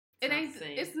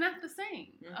it's not the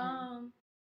same.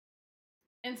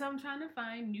 And so I'm trying to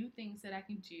find new things that I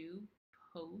can do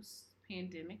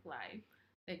post-pandemic life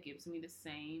that gives me the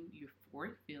same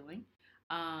euphoric feeling.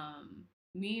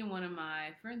 Me and one of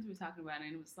my friends were talking about it,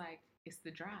 and it was it's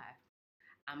the drive.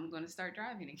 I'm going to start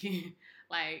driving again.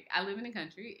 I live in the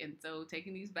country, and so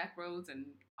taking these back roads and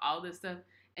all this stuff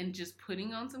and just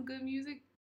putting on some good music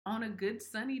on a good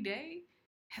sunny day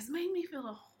has made me feel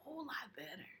a whole lot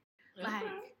better. Okay.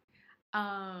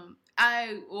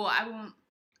 I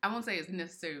won't say it's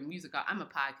necessarily music. I'm a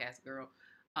podcast girl.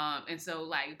 And so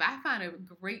if I find a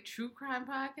great true crime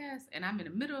podcast and I'm in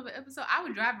the middle of an episode, I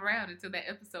would drive around until that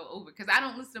episode over because I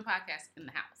don't listen to podcasts in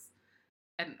the house.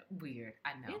 And weird,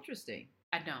 I know. Interesting.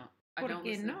 I don't. I don't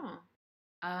listen. No.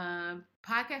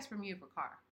 Podcasts for me are for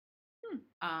car.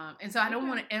 And so I don't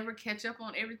want to ever catch up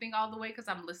on everything all the way because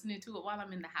I'm listening to it while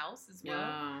I'm in the house as well.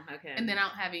 Oh, okay. And then I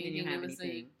don't have anything to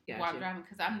listen while I'm driving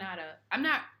because I'm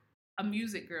not a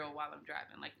music girl while I'm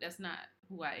driving. That's not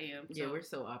who I am. So we're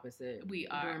so opposite. We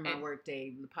are. During my work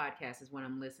day, the podcast is what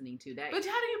I'm listening to. But how do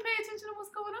you pay attention to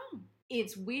what's going on?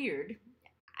 It's weird.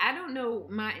 I don't know.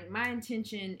 My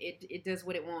intention, it does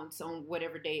what it wants on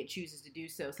whatever day it chooses to do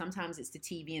so. Sometimes it's the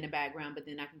TV in the background, but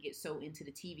then I can get so into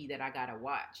the TV that I gotta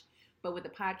watch. But with the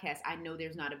podcast, I know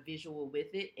there's not a visual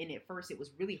with it. And at first, it was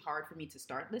really hard for me to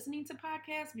start listening to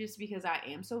podcasts just because I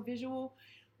am so visual.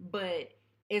 But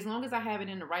as long as I have it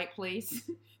in the right place,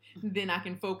 then I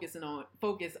can focus on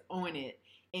it.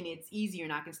 And it's easier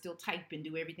and I can still type and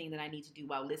do everything that I need to do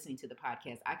while listening to the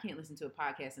podcast. I can't listen to a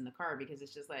podcast in the car because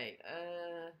it's just I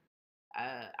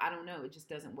don't know. It just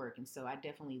doesn't work. And so I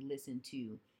definitely listen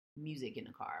to music in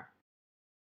the car.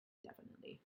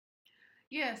 Definitely.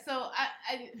 Yeah. So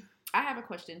I have a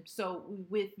question. So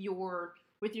with your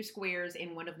squares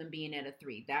and one of them being at a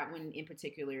 3, that one in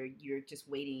particular, you're just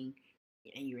waiting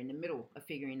and you're in the middle of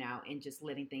figuring out and just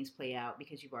letting things play out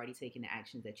because you've already taken the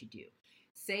actions that you do.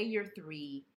 Say your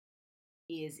 3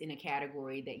 is in a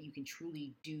category that you can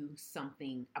truly do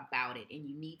something about it and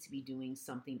you need to be doing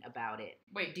something about it.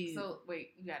 Wait, you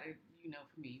gotta,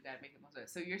 for me, you gotta make it more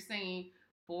sense. So you're saying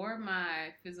for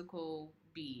my physical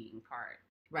being part,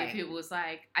 right? If it was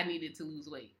I needed to lose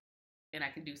weight and I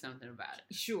can do something about it.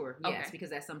 Sure, yes,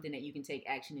 because that's something that you can take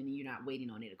action and you're not waiting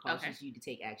on it. It causes you to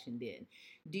take action then.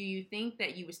 Do you think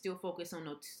that you would still focus on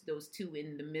those 2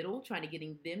 in the middle, trying to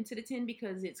getting them to the 10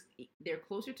 because they're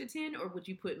closer to 10, or would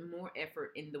you put more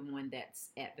effort in the one that's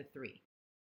at the 3?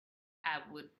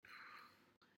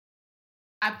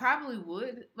 I probably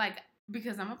would,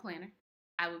 because I'm a planner,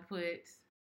 I would put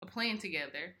a plan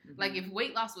together. Mm-hmm. If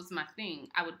weight loss was my thing,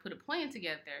 I would put a plan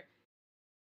together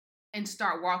and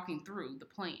start walking through the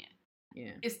plan.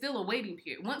 Yeah. It's still a waiting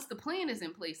period. Once the plan is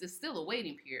in place, it's still a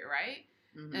waiting period, right?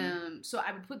 Mm-hmm. So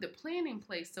I would put the plan in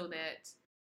place so that,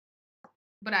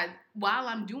 while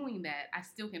I'm doing that, I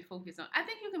still can focus on, I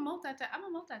think you can multitask. I'm a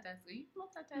multitasker. You can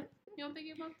multitask. You don't think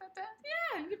you multitask?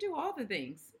 Yeah, you can do all the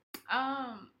things.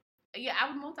 Yeah,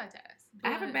 I would multitask.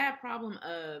 I have a bad problem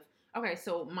of,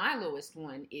 so my lowest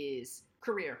one is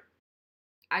career.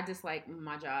 I dislike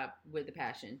my job with a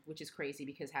passion, which is crazy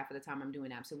because half of the time I'm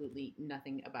doing absolutely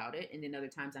nothing about it. And then other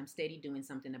times I'm steady doing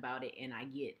something about it. And I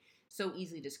get so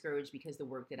easily discouraged because the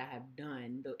work that I have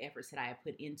done, the efforts that I have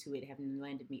put into it have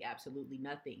landed me absolutely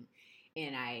nothing.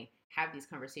 And I have these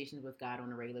conversations with God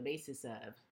on a regular basis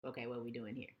of, okay, what are we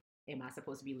doing here? Am I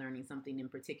supposed to be learning something in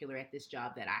particular at this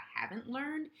job that I haven't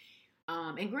learned?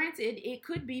 And granted, it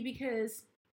could be because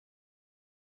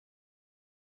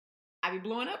I be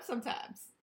blowing up sometimes.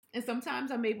 And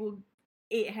sometimes I'm able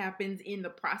it happens in the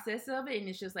process of it. And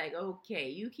it's just like, okay,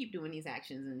 you keep doing these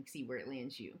actions and see where it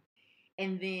lands you.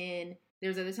 And then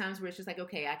there's other times where it's just like,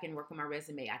 okay, I can work on my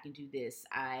resume. I can do this.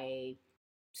 I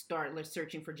start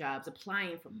searching for jobs,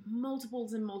 applying for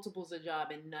multiples and multiples of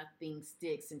jobs, and nothing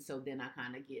sticks. And so then I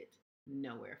kind of get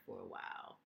nowhere for a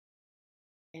while.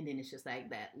 And then it's just like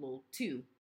that little 2,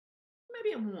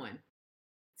 maybe a 1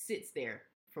 sits there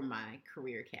for my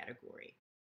career category.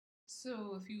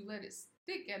 So if you let it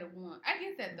stick at a 1, I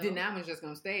get that though. Then that one's just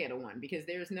gonna stay at a 1 because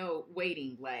there's no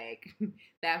waiting. Like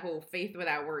that whole faith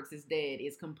without works is dead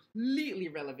is completely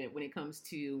relevant when it comes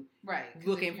to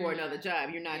looking for another job.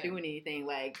 You're not doing anything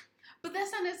like. But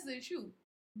that's not necessarily true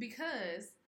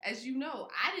because, as you know,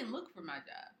 I didn't look for my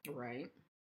job. Right.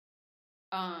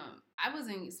 I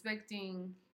wasn't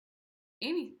expecting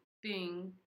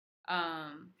anything.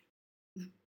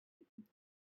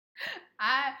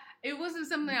 It wasn't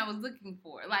something I was looking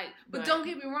for. Like, but don't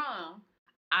get me wrong,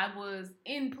 I was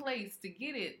in place to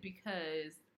get it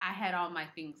because I had all my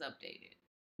things updated.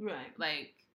 Right.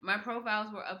 Like my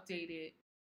profiles were updated.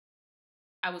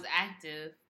 I was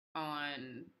active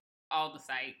on all the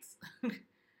sites.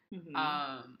 Mm-hmm.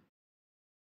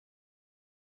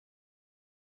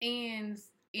 And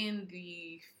in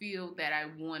the field that I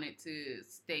wanted to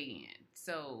stay in.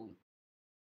 So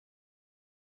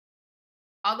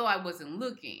although I wasn't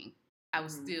looking, I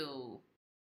was still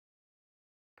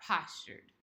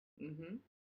postured. Mm-hmm.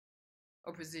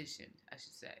 Or positioned, I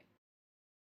should say.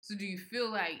 So do you feel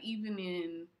like even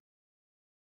in,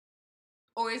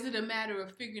 or is it a matter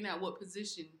of figuring out what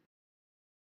position,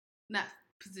 not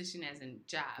position as in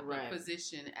job, but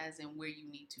position as in where you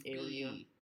need to be?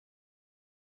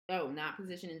 Oh, not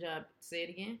position and job. Say it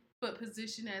again. But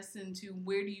position as into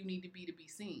where do you need to be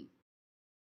seen?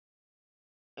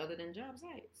 Other than job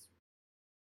sites.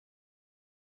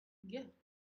 Yeah.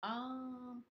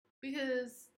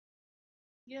 Because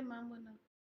mine wouldn't have.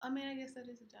 I mean, I guess that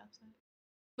is a job site.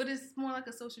 But it's more like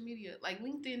a social media. Like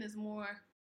LinkedIn is more.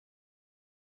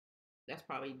 That's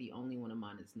probably the only one of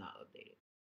mine that's not updated.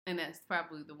 And that's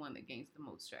probably the one that gains the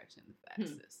most traction the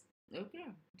fastest. Okay.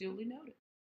 Duly noted.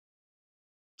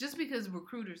 Just because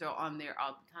recruiters are on there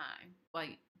all the time.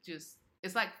 Like,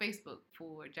 it's like Facebook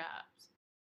for jobs.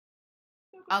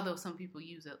 Okay. Although some people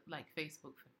use it like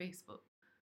Facebook for Facebook.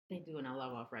 They do, and I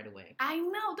log off right away. I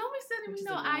know. Don't be sending me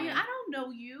no. I don't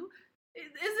know you.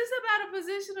 Is this about a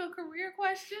position or career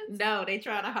questions? No, they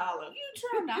trying to holler.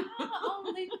 You trying to holler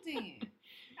on LinkedIn?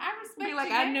 I respect. Be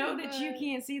like, I know that you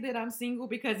can't see that I'm single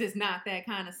because it's not that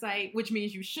kind of site, which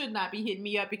means you should not be hitting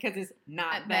me up because it's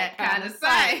not that kind of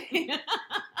site.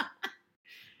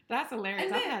 That's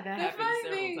hilarious. I've had that happen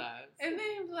several times. And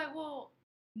then he was like, "Well,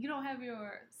 you don't have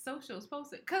your socials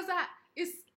posted because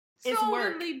it's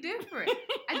totally different.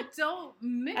 I don't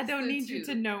mix. I don't need you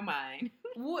to know mine.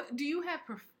 What do you have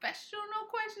professional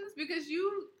questions? Because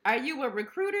are you a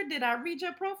recruiter? Did I read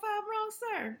your profile wrong,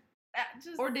 sir?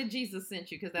 Or did Jesus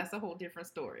send you? Because that's a whole different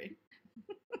story.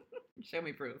 Show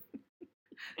me proof.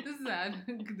 This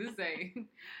ain't.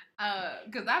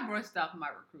 Because I brushed off my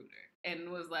recruiter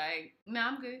and was like, "No,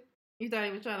 I'm good." You thought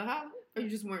he was trying to holler, or you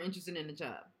just weren't interested in the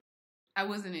job? I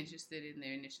wasn't interested in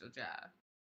their initial job.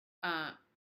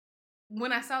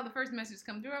 When I saw the first message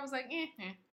come through, I was like,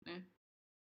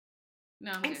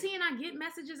 No, I'm and see, and I get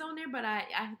messages on there, but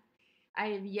I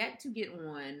have yet to get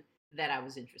one that I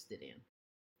was interested in.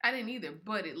 I didn't either,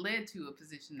 but it led to a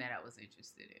position that I was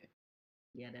interested in.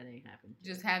 Yeah, that ain't happened.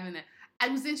 Just having that. I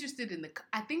was interested in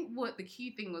I think what the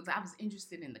key thing was, I was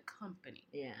interested in the company.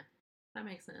 Yeah, that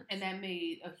makes sense. And that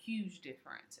made a huge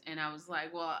difference. And I was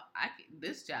like, well,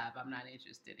 this job I'm not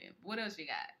interested in. What else you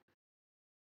got?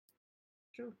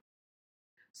 True.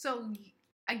 So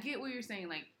I get what you're saying.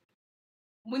 Like,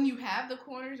 when you have the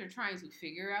corners or trying to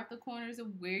figure out the corners of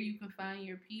where you can find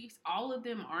your peace, all of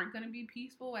them aren't going to be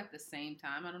peaceful at the same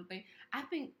time, I don't think. I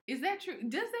think, is that true?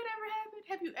 Does that ever happen?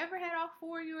 Have you ever had all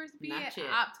 4 of yours be at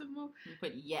optimal?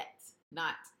 But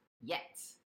not yet.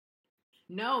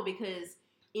 No, because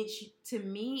to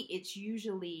me, it's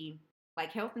usually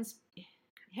like health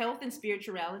and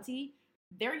spirituality.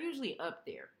 They're usually up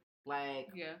there. Like,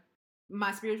 yeah.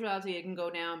 My spirituality, it can go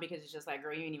down because it's just like,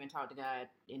 girl, you ain't even talked to God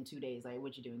in 2 days. Like,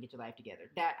 what you doing? Get your life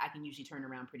together. That I can usually turn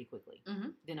around pretty quickly. Mm-hmm.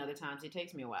 Then other times it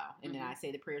takes me a while. And then I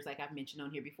say the prayers like I've mentioned on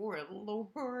here before.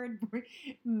 Lord,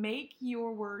 make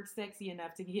your word sexy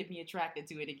enough to get me attracted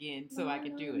to it again so I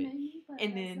can do it.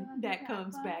 And then that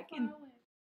comes back. And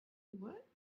what?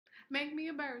 Make me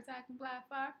a bird so I can fly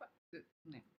far.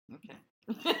 No. Okay.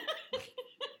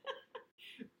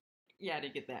 Yeah, I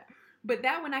didn't get that. But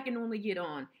that one I can only get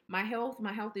on. My health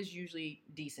is usually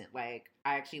decent. Like,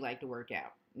 I actually like to work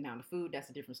out. Now the food, that's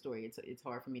a different story. It's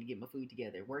hard for me to get my food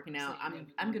together. Working So out, you never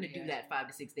I'm go gonna to do the that actual 5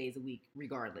 to 6 days a week,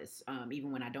 regardless.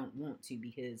 Even when I don't want to,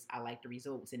 because I like the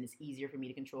results, and it's easier for me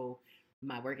to control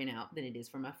my working out than it is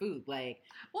for my food. Like,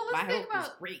 Well, my health is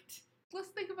great. let's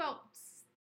think about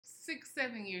 6,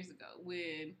 7 years ago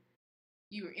when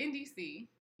you were in DC.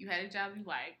 You had a job you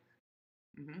liked.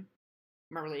 Hmm.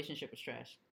 My relationship was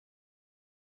trash.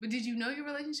 But did you know your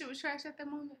relationship was trash at that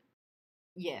moment?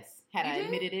 Yes. Had You I did?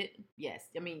 admitted it? Yes.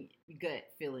 I mean, gut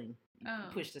feeling Oh.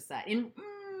 pushed aside. And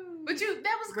But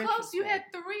that was close. You had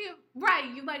retrospect. 3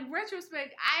 right. You like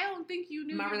retrospect. I don't think you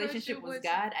knew My your relationship was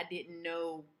God. I didn't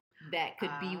know that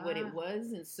could be what it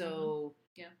was, and so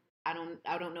yeah. I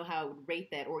don't know how I would rate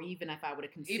that, or even if I would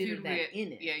have If considered you that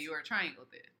in it. Yeah, you were a triangle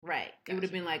then. Right. Gotcha. It would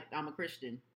have been like, I'm a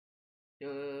Christian.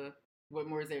 What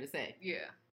more is there to say? Yeah,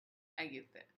 I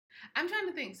get that. I'm trying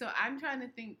to think. So I'm trying to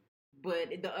think.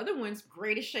 But the other one's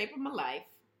greatest shape of my life.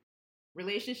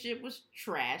 Relationship was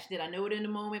trash. Did I know it in the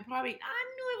moment? Probably. I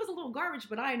knew it was a little garbage,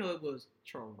 but I know it was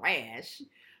trash.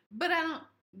 But I don't.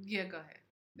 Yeah, go ahead.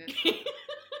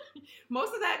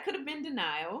 Most of that could have been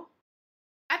denial.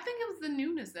 I think it was the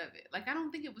newness of it. Like, I don't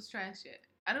think it was trash yet.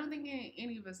 I don't think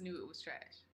any of us knew it was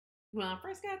trash. When I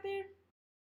first got there?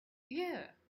 Yeah.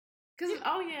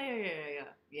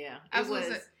 Yeah. It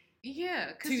was.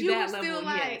 Yeah, because you were still level,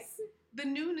 like yes. the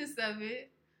newness of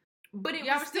it. But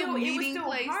Y'all were still meeting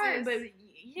places. hard. But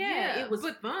it was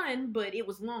fun. But it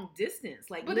was long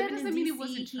distance. Like, but that living doesn't in mean DC, it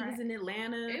wasn't he was in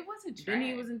Atlanta. It wasn't trash. Then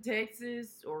he was in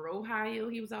Texas or Ohio.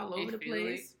 He was all over the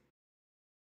place.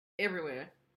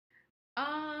 Everywhere.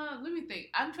 Let me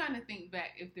think. I'm trying to think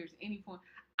back if there's any point.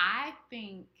 I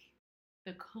think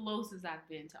the closest I've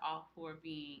been to all 4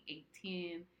 being a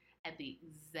 10 at the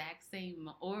exact same,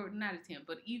 or not a 10,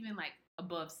 but even like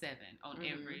above 7 on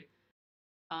every.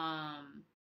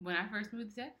 When I first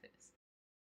moved to Texas,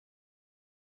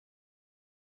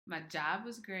 my job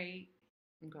was great.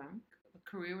 Okay. The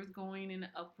career was going in an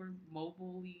upward,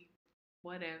 mobilely,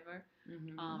 whatever.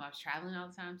 I was traveling all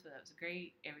the time, so that was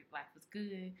great. Life was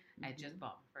good. I just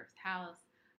bought my first house.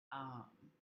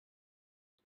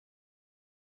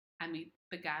 I meet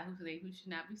the guy whose name who should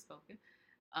not be spoken.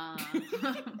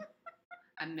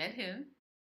 I met him.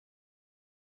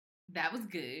 That was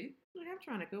good. Look, I'm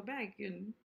trying to go back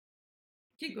and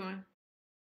keep going.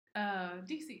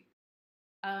 DC.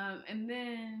 And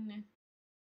then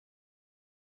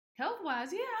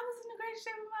health-wise, yeah, I was in the greatest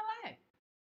shape of my life.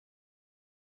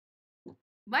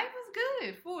 Life was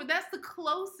good. That's the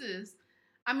closest.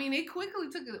 I mean, it quickly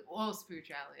took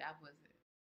spirituality. I wasn't.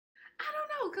 I don't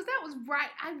know, because that was right.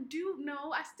 I do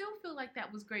know. I still feel like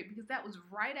that was great because that was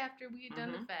right after we had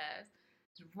done the fast.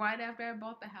 It was right after I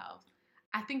bought the house.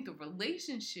 I think the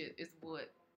relationship is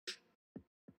what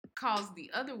caused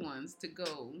the other ones to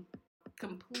go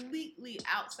completely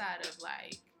outside of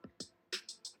like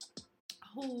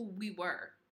who we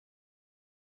were.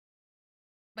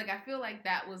 Like, I feel like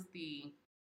that was the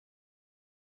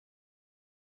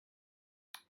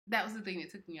thing that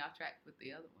took me off track with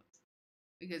the other ones.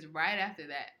 Because right after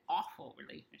that awful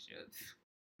relationship,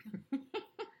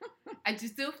 I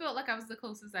just still felt like I was the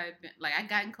closest I'd been. Like, I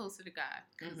gotten closer to God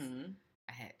because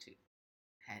I had to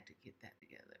get that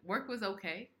together. Work was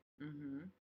okay.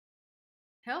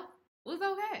 Health was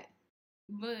okay,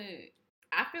 but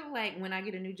I feel like when I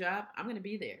get a new job, I'm gonna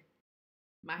be there.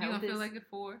 My health. You gonna feel like it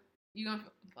 4? You gonna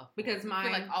feel, because you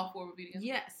feel like all 4 would be together?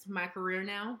 Yes, my career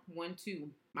now 1,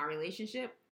 2. My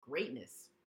relationship, greatness.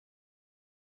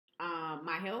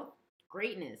 My health,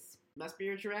 greatness. My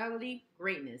spirituality,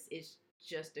 greatness. It's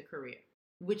just a career,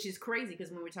 which is crazy because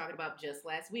when we were talking about just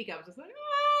last week, I was just like,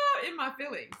 in my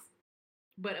feelings.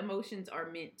 But emotions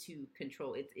are meant to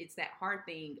control. It's that hard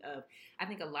thing of, I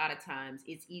think a lot of times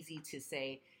it's easy to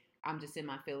say, I'm just in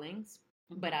my feelings.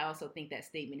 But I also think that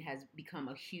statement has become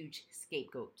a huge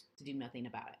scapegoat to do nothing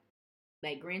about it.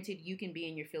 Like, granted, you can be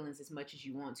in your feelings as much as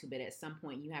you want to, but at some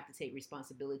point you have to take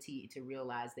responsibility to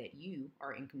realize that you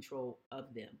are in control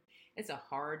of them. It's a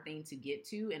hard thing to get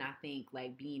to. And I think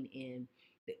like being in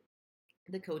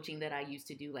the coaching that I used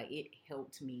to do, like, it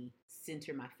helped me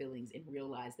center my feelings and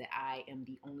realize that I am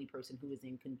the only person who is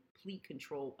in complete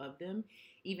control of them,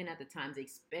 even at the times,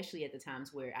 especially at the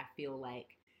times where I feel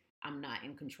like I'm not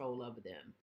in control of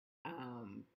them.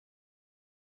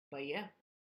 But yeah.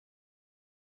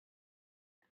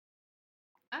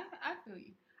 I feel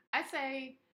you. I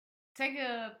say take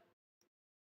a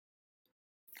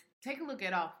look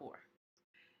at all 4.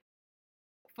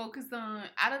 Focus on,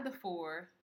 out of the 4,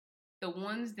 the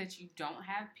ones that you don't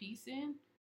have peace in,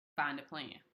 find a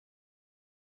plan.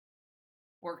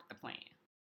 Work the plan.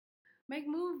 Make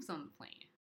moves on the plan.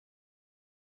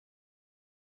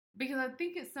 because I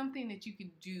think it's something that you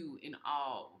can do in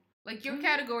all. Like your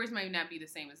categories might not be the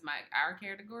same as our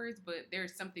categories, but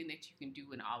there's something that you can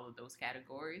do in all of those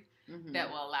categories that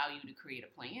will allow you to create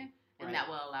a plan and that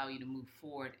will allow you to move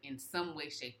forward in some way,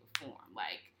 shape, or form.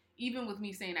 Like even with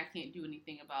me saying I can't do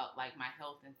anything about like my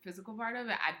health and physical part of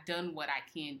it, I've done what I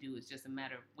can do. It's just a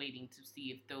matter of waiting to see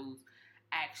if those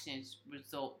actions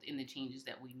result in the changes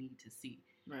that we need to see.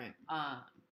 Right.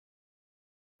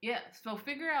 Yeah. So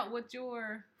figure out what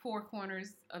your 4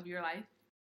 corners of your life.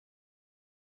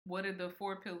 What are the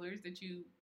 4 pillars that you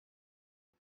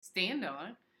stand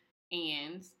on,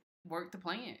 and work the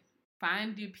plan.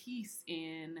 Find your peace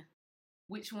in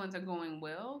which ones are going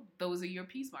well. Those are your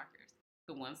peace markers,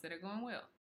 the ones that are going well.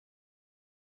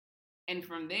 And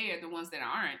from there, the ones that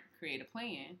aren't, create a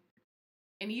plan.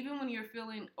 And even when you're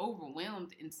feeling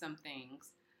overwhelmed in some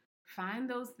things, find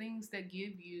those things that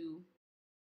give you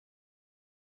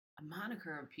a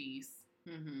moniker of peace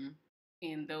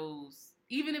in those,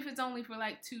 even if it's only for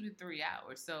like 2 to 3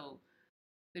 hours. So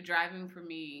the driving for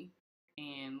me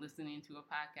and listening to a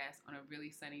podcast on a really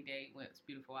sunny day when it's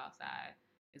beautiful outside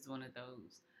is one of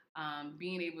those.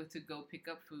 Being able to go pick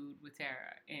up food with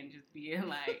Tara and just being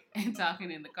like, and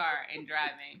talking in the car and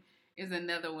driving is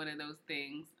another one of those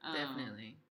things.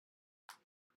 Definitely.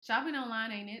 Shopping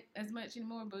online ain't it as much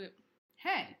anymore, but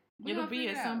hey, it'll be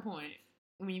at some point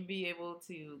when you be able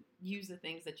to use the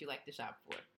things that you like to shop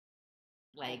for.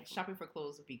 Like shopping for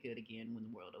clothes will be good again when the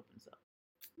world opens up.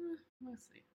 We'll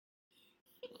see.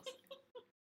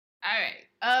 All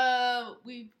right.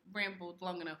 We've rambled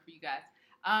long enough for you guys.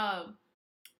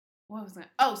 What was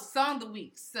that? Oh, song of the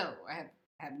week. So I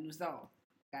have a new song.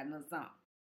 Got another song.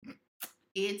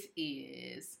 It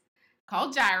is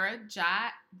called Jireh.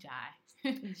 Jai.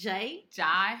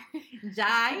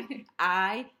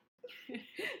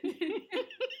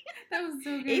 That was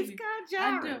so good. It's called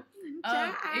Jireh.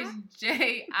 It's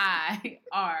Jireh,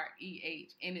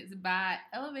 and it's by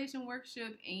Elevation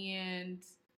Worship and.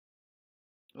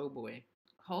 Oh boy!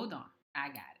 Hold on, I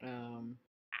got it.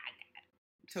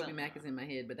 Toby Mac is in my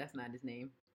head, but that's not his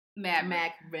name.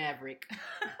 Maverick.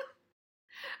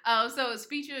 So it's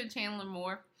featuring Chandler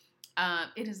Moore.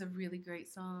 It is a really great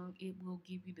song. It will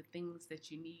give you the things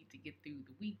that you need to get through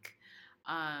the week.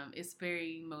 It's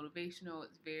very motivational.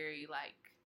 It's very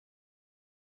like,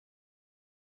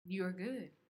 you're good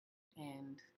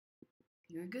and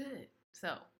you're good.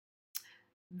 So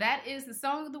that is the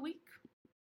song of the week.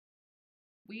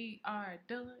 We are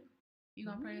done. You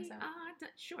gonna pray us out?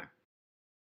 Sure.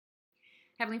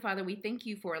 Heavenly Father, we thank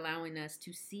you for allowing us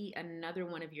to see another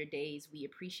one of your days. We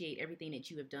appreciate everything that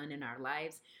you have done in our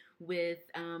lives. With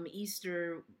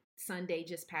Easter Sunday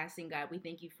just passing, God, we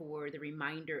thank you for the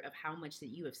reminder of how much that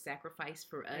you have sacrificed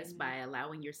for us by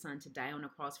allowing your son to die on the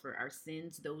cross for our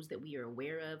sins, those that we are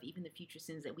aware of, even the future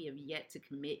sins that we have yet to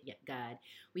commit yet, God.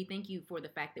 We thank you for the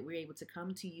fact that we're able to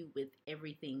come to you with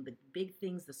everything, the big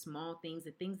things, the small things,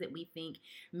 the things that we think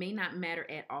may not matter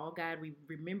at all, God. We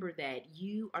remember that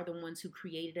you are the ones who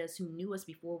created us, who knew us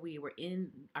before we were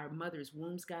in our mother's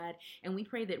wombs, God. And we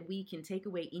pray that we can take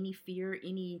away any fear,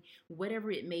 any whatever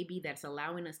it may be that's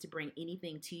allowing us to bring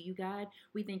anything to you, God.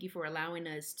 We thank you for allowing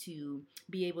us to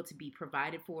be able to be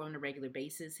provided for on a regular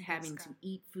basis, having to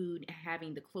eat food,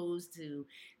 having the clothes to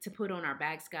put on our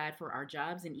backs, God, for our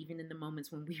jobs, and even in the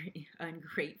moments when we're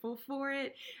ungrateful for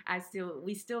it,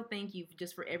 we still thank you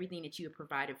just for everything that you have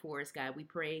provided for us, God. We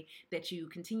pray that you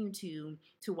continue to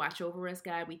watch over us,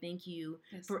 God. We thank you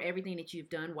for everything that you've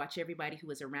done. Watch everybody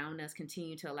who is around us.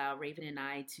 Continue to allow Raven and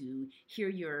I to hear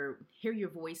your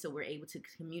voice, so we're able to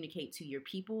communicate to your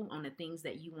people on the things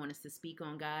that you want us to speak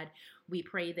on, God. We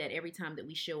pray that every time that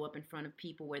we show up in front of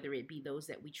people, whether it be those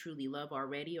that we truly love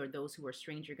already or those who are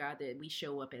stranger, God, that we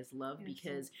show up as love,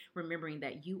 because remembering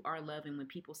that you are love, and when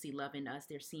people see love in us,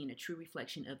 they're seeing a true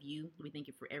reflection of you. We thank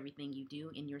you for everything you do.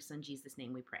 In your son Jesus'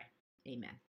 name we pray. Amen.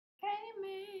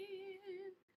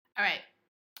 Amen. All right.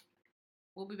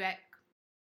 We'll be back.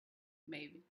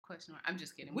 Maybe. Question mark. I'm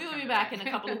just kidding. We'll be back in a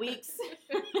couple of weeks.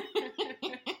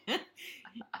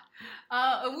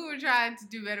 We were trying to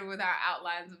do better with our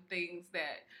outlines of things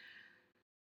that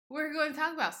we're going to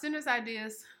talk about. Send us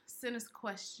ideas, send us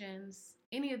questions,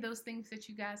 any of those things that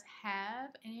you guys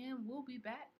have, and we'll be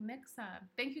back next time.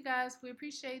 Thank you guys. We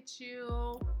appreciate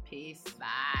you. Peace.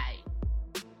 Bye.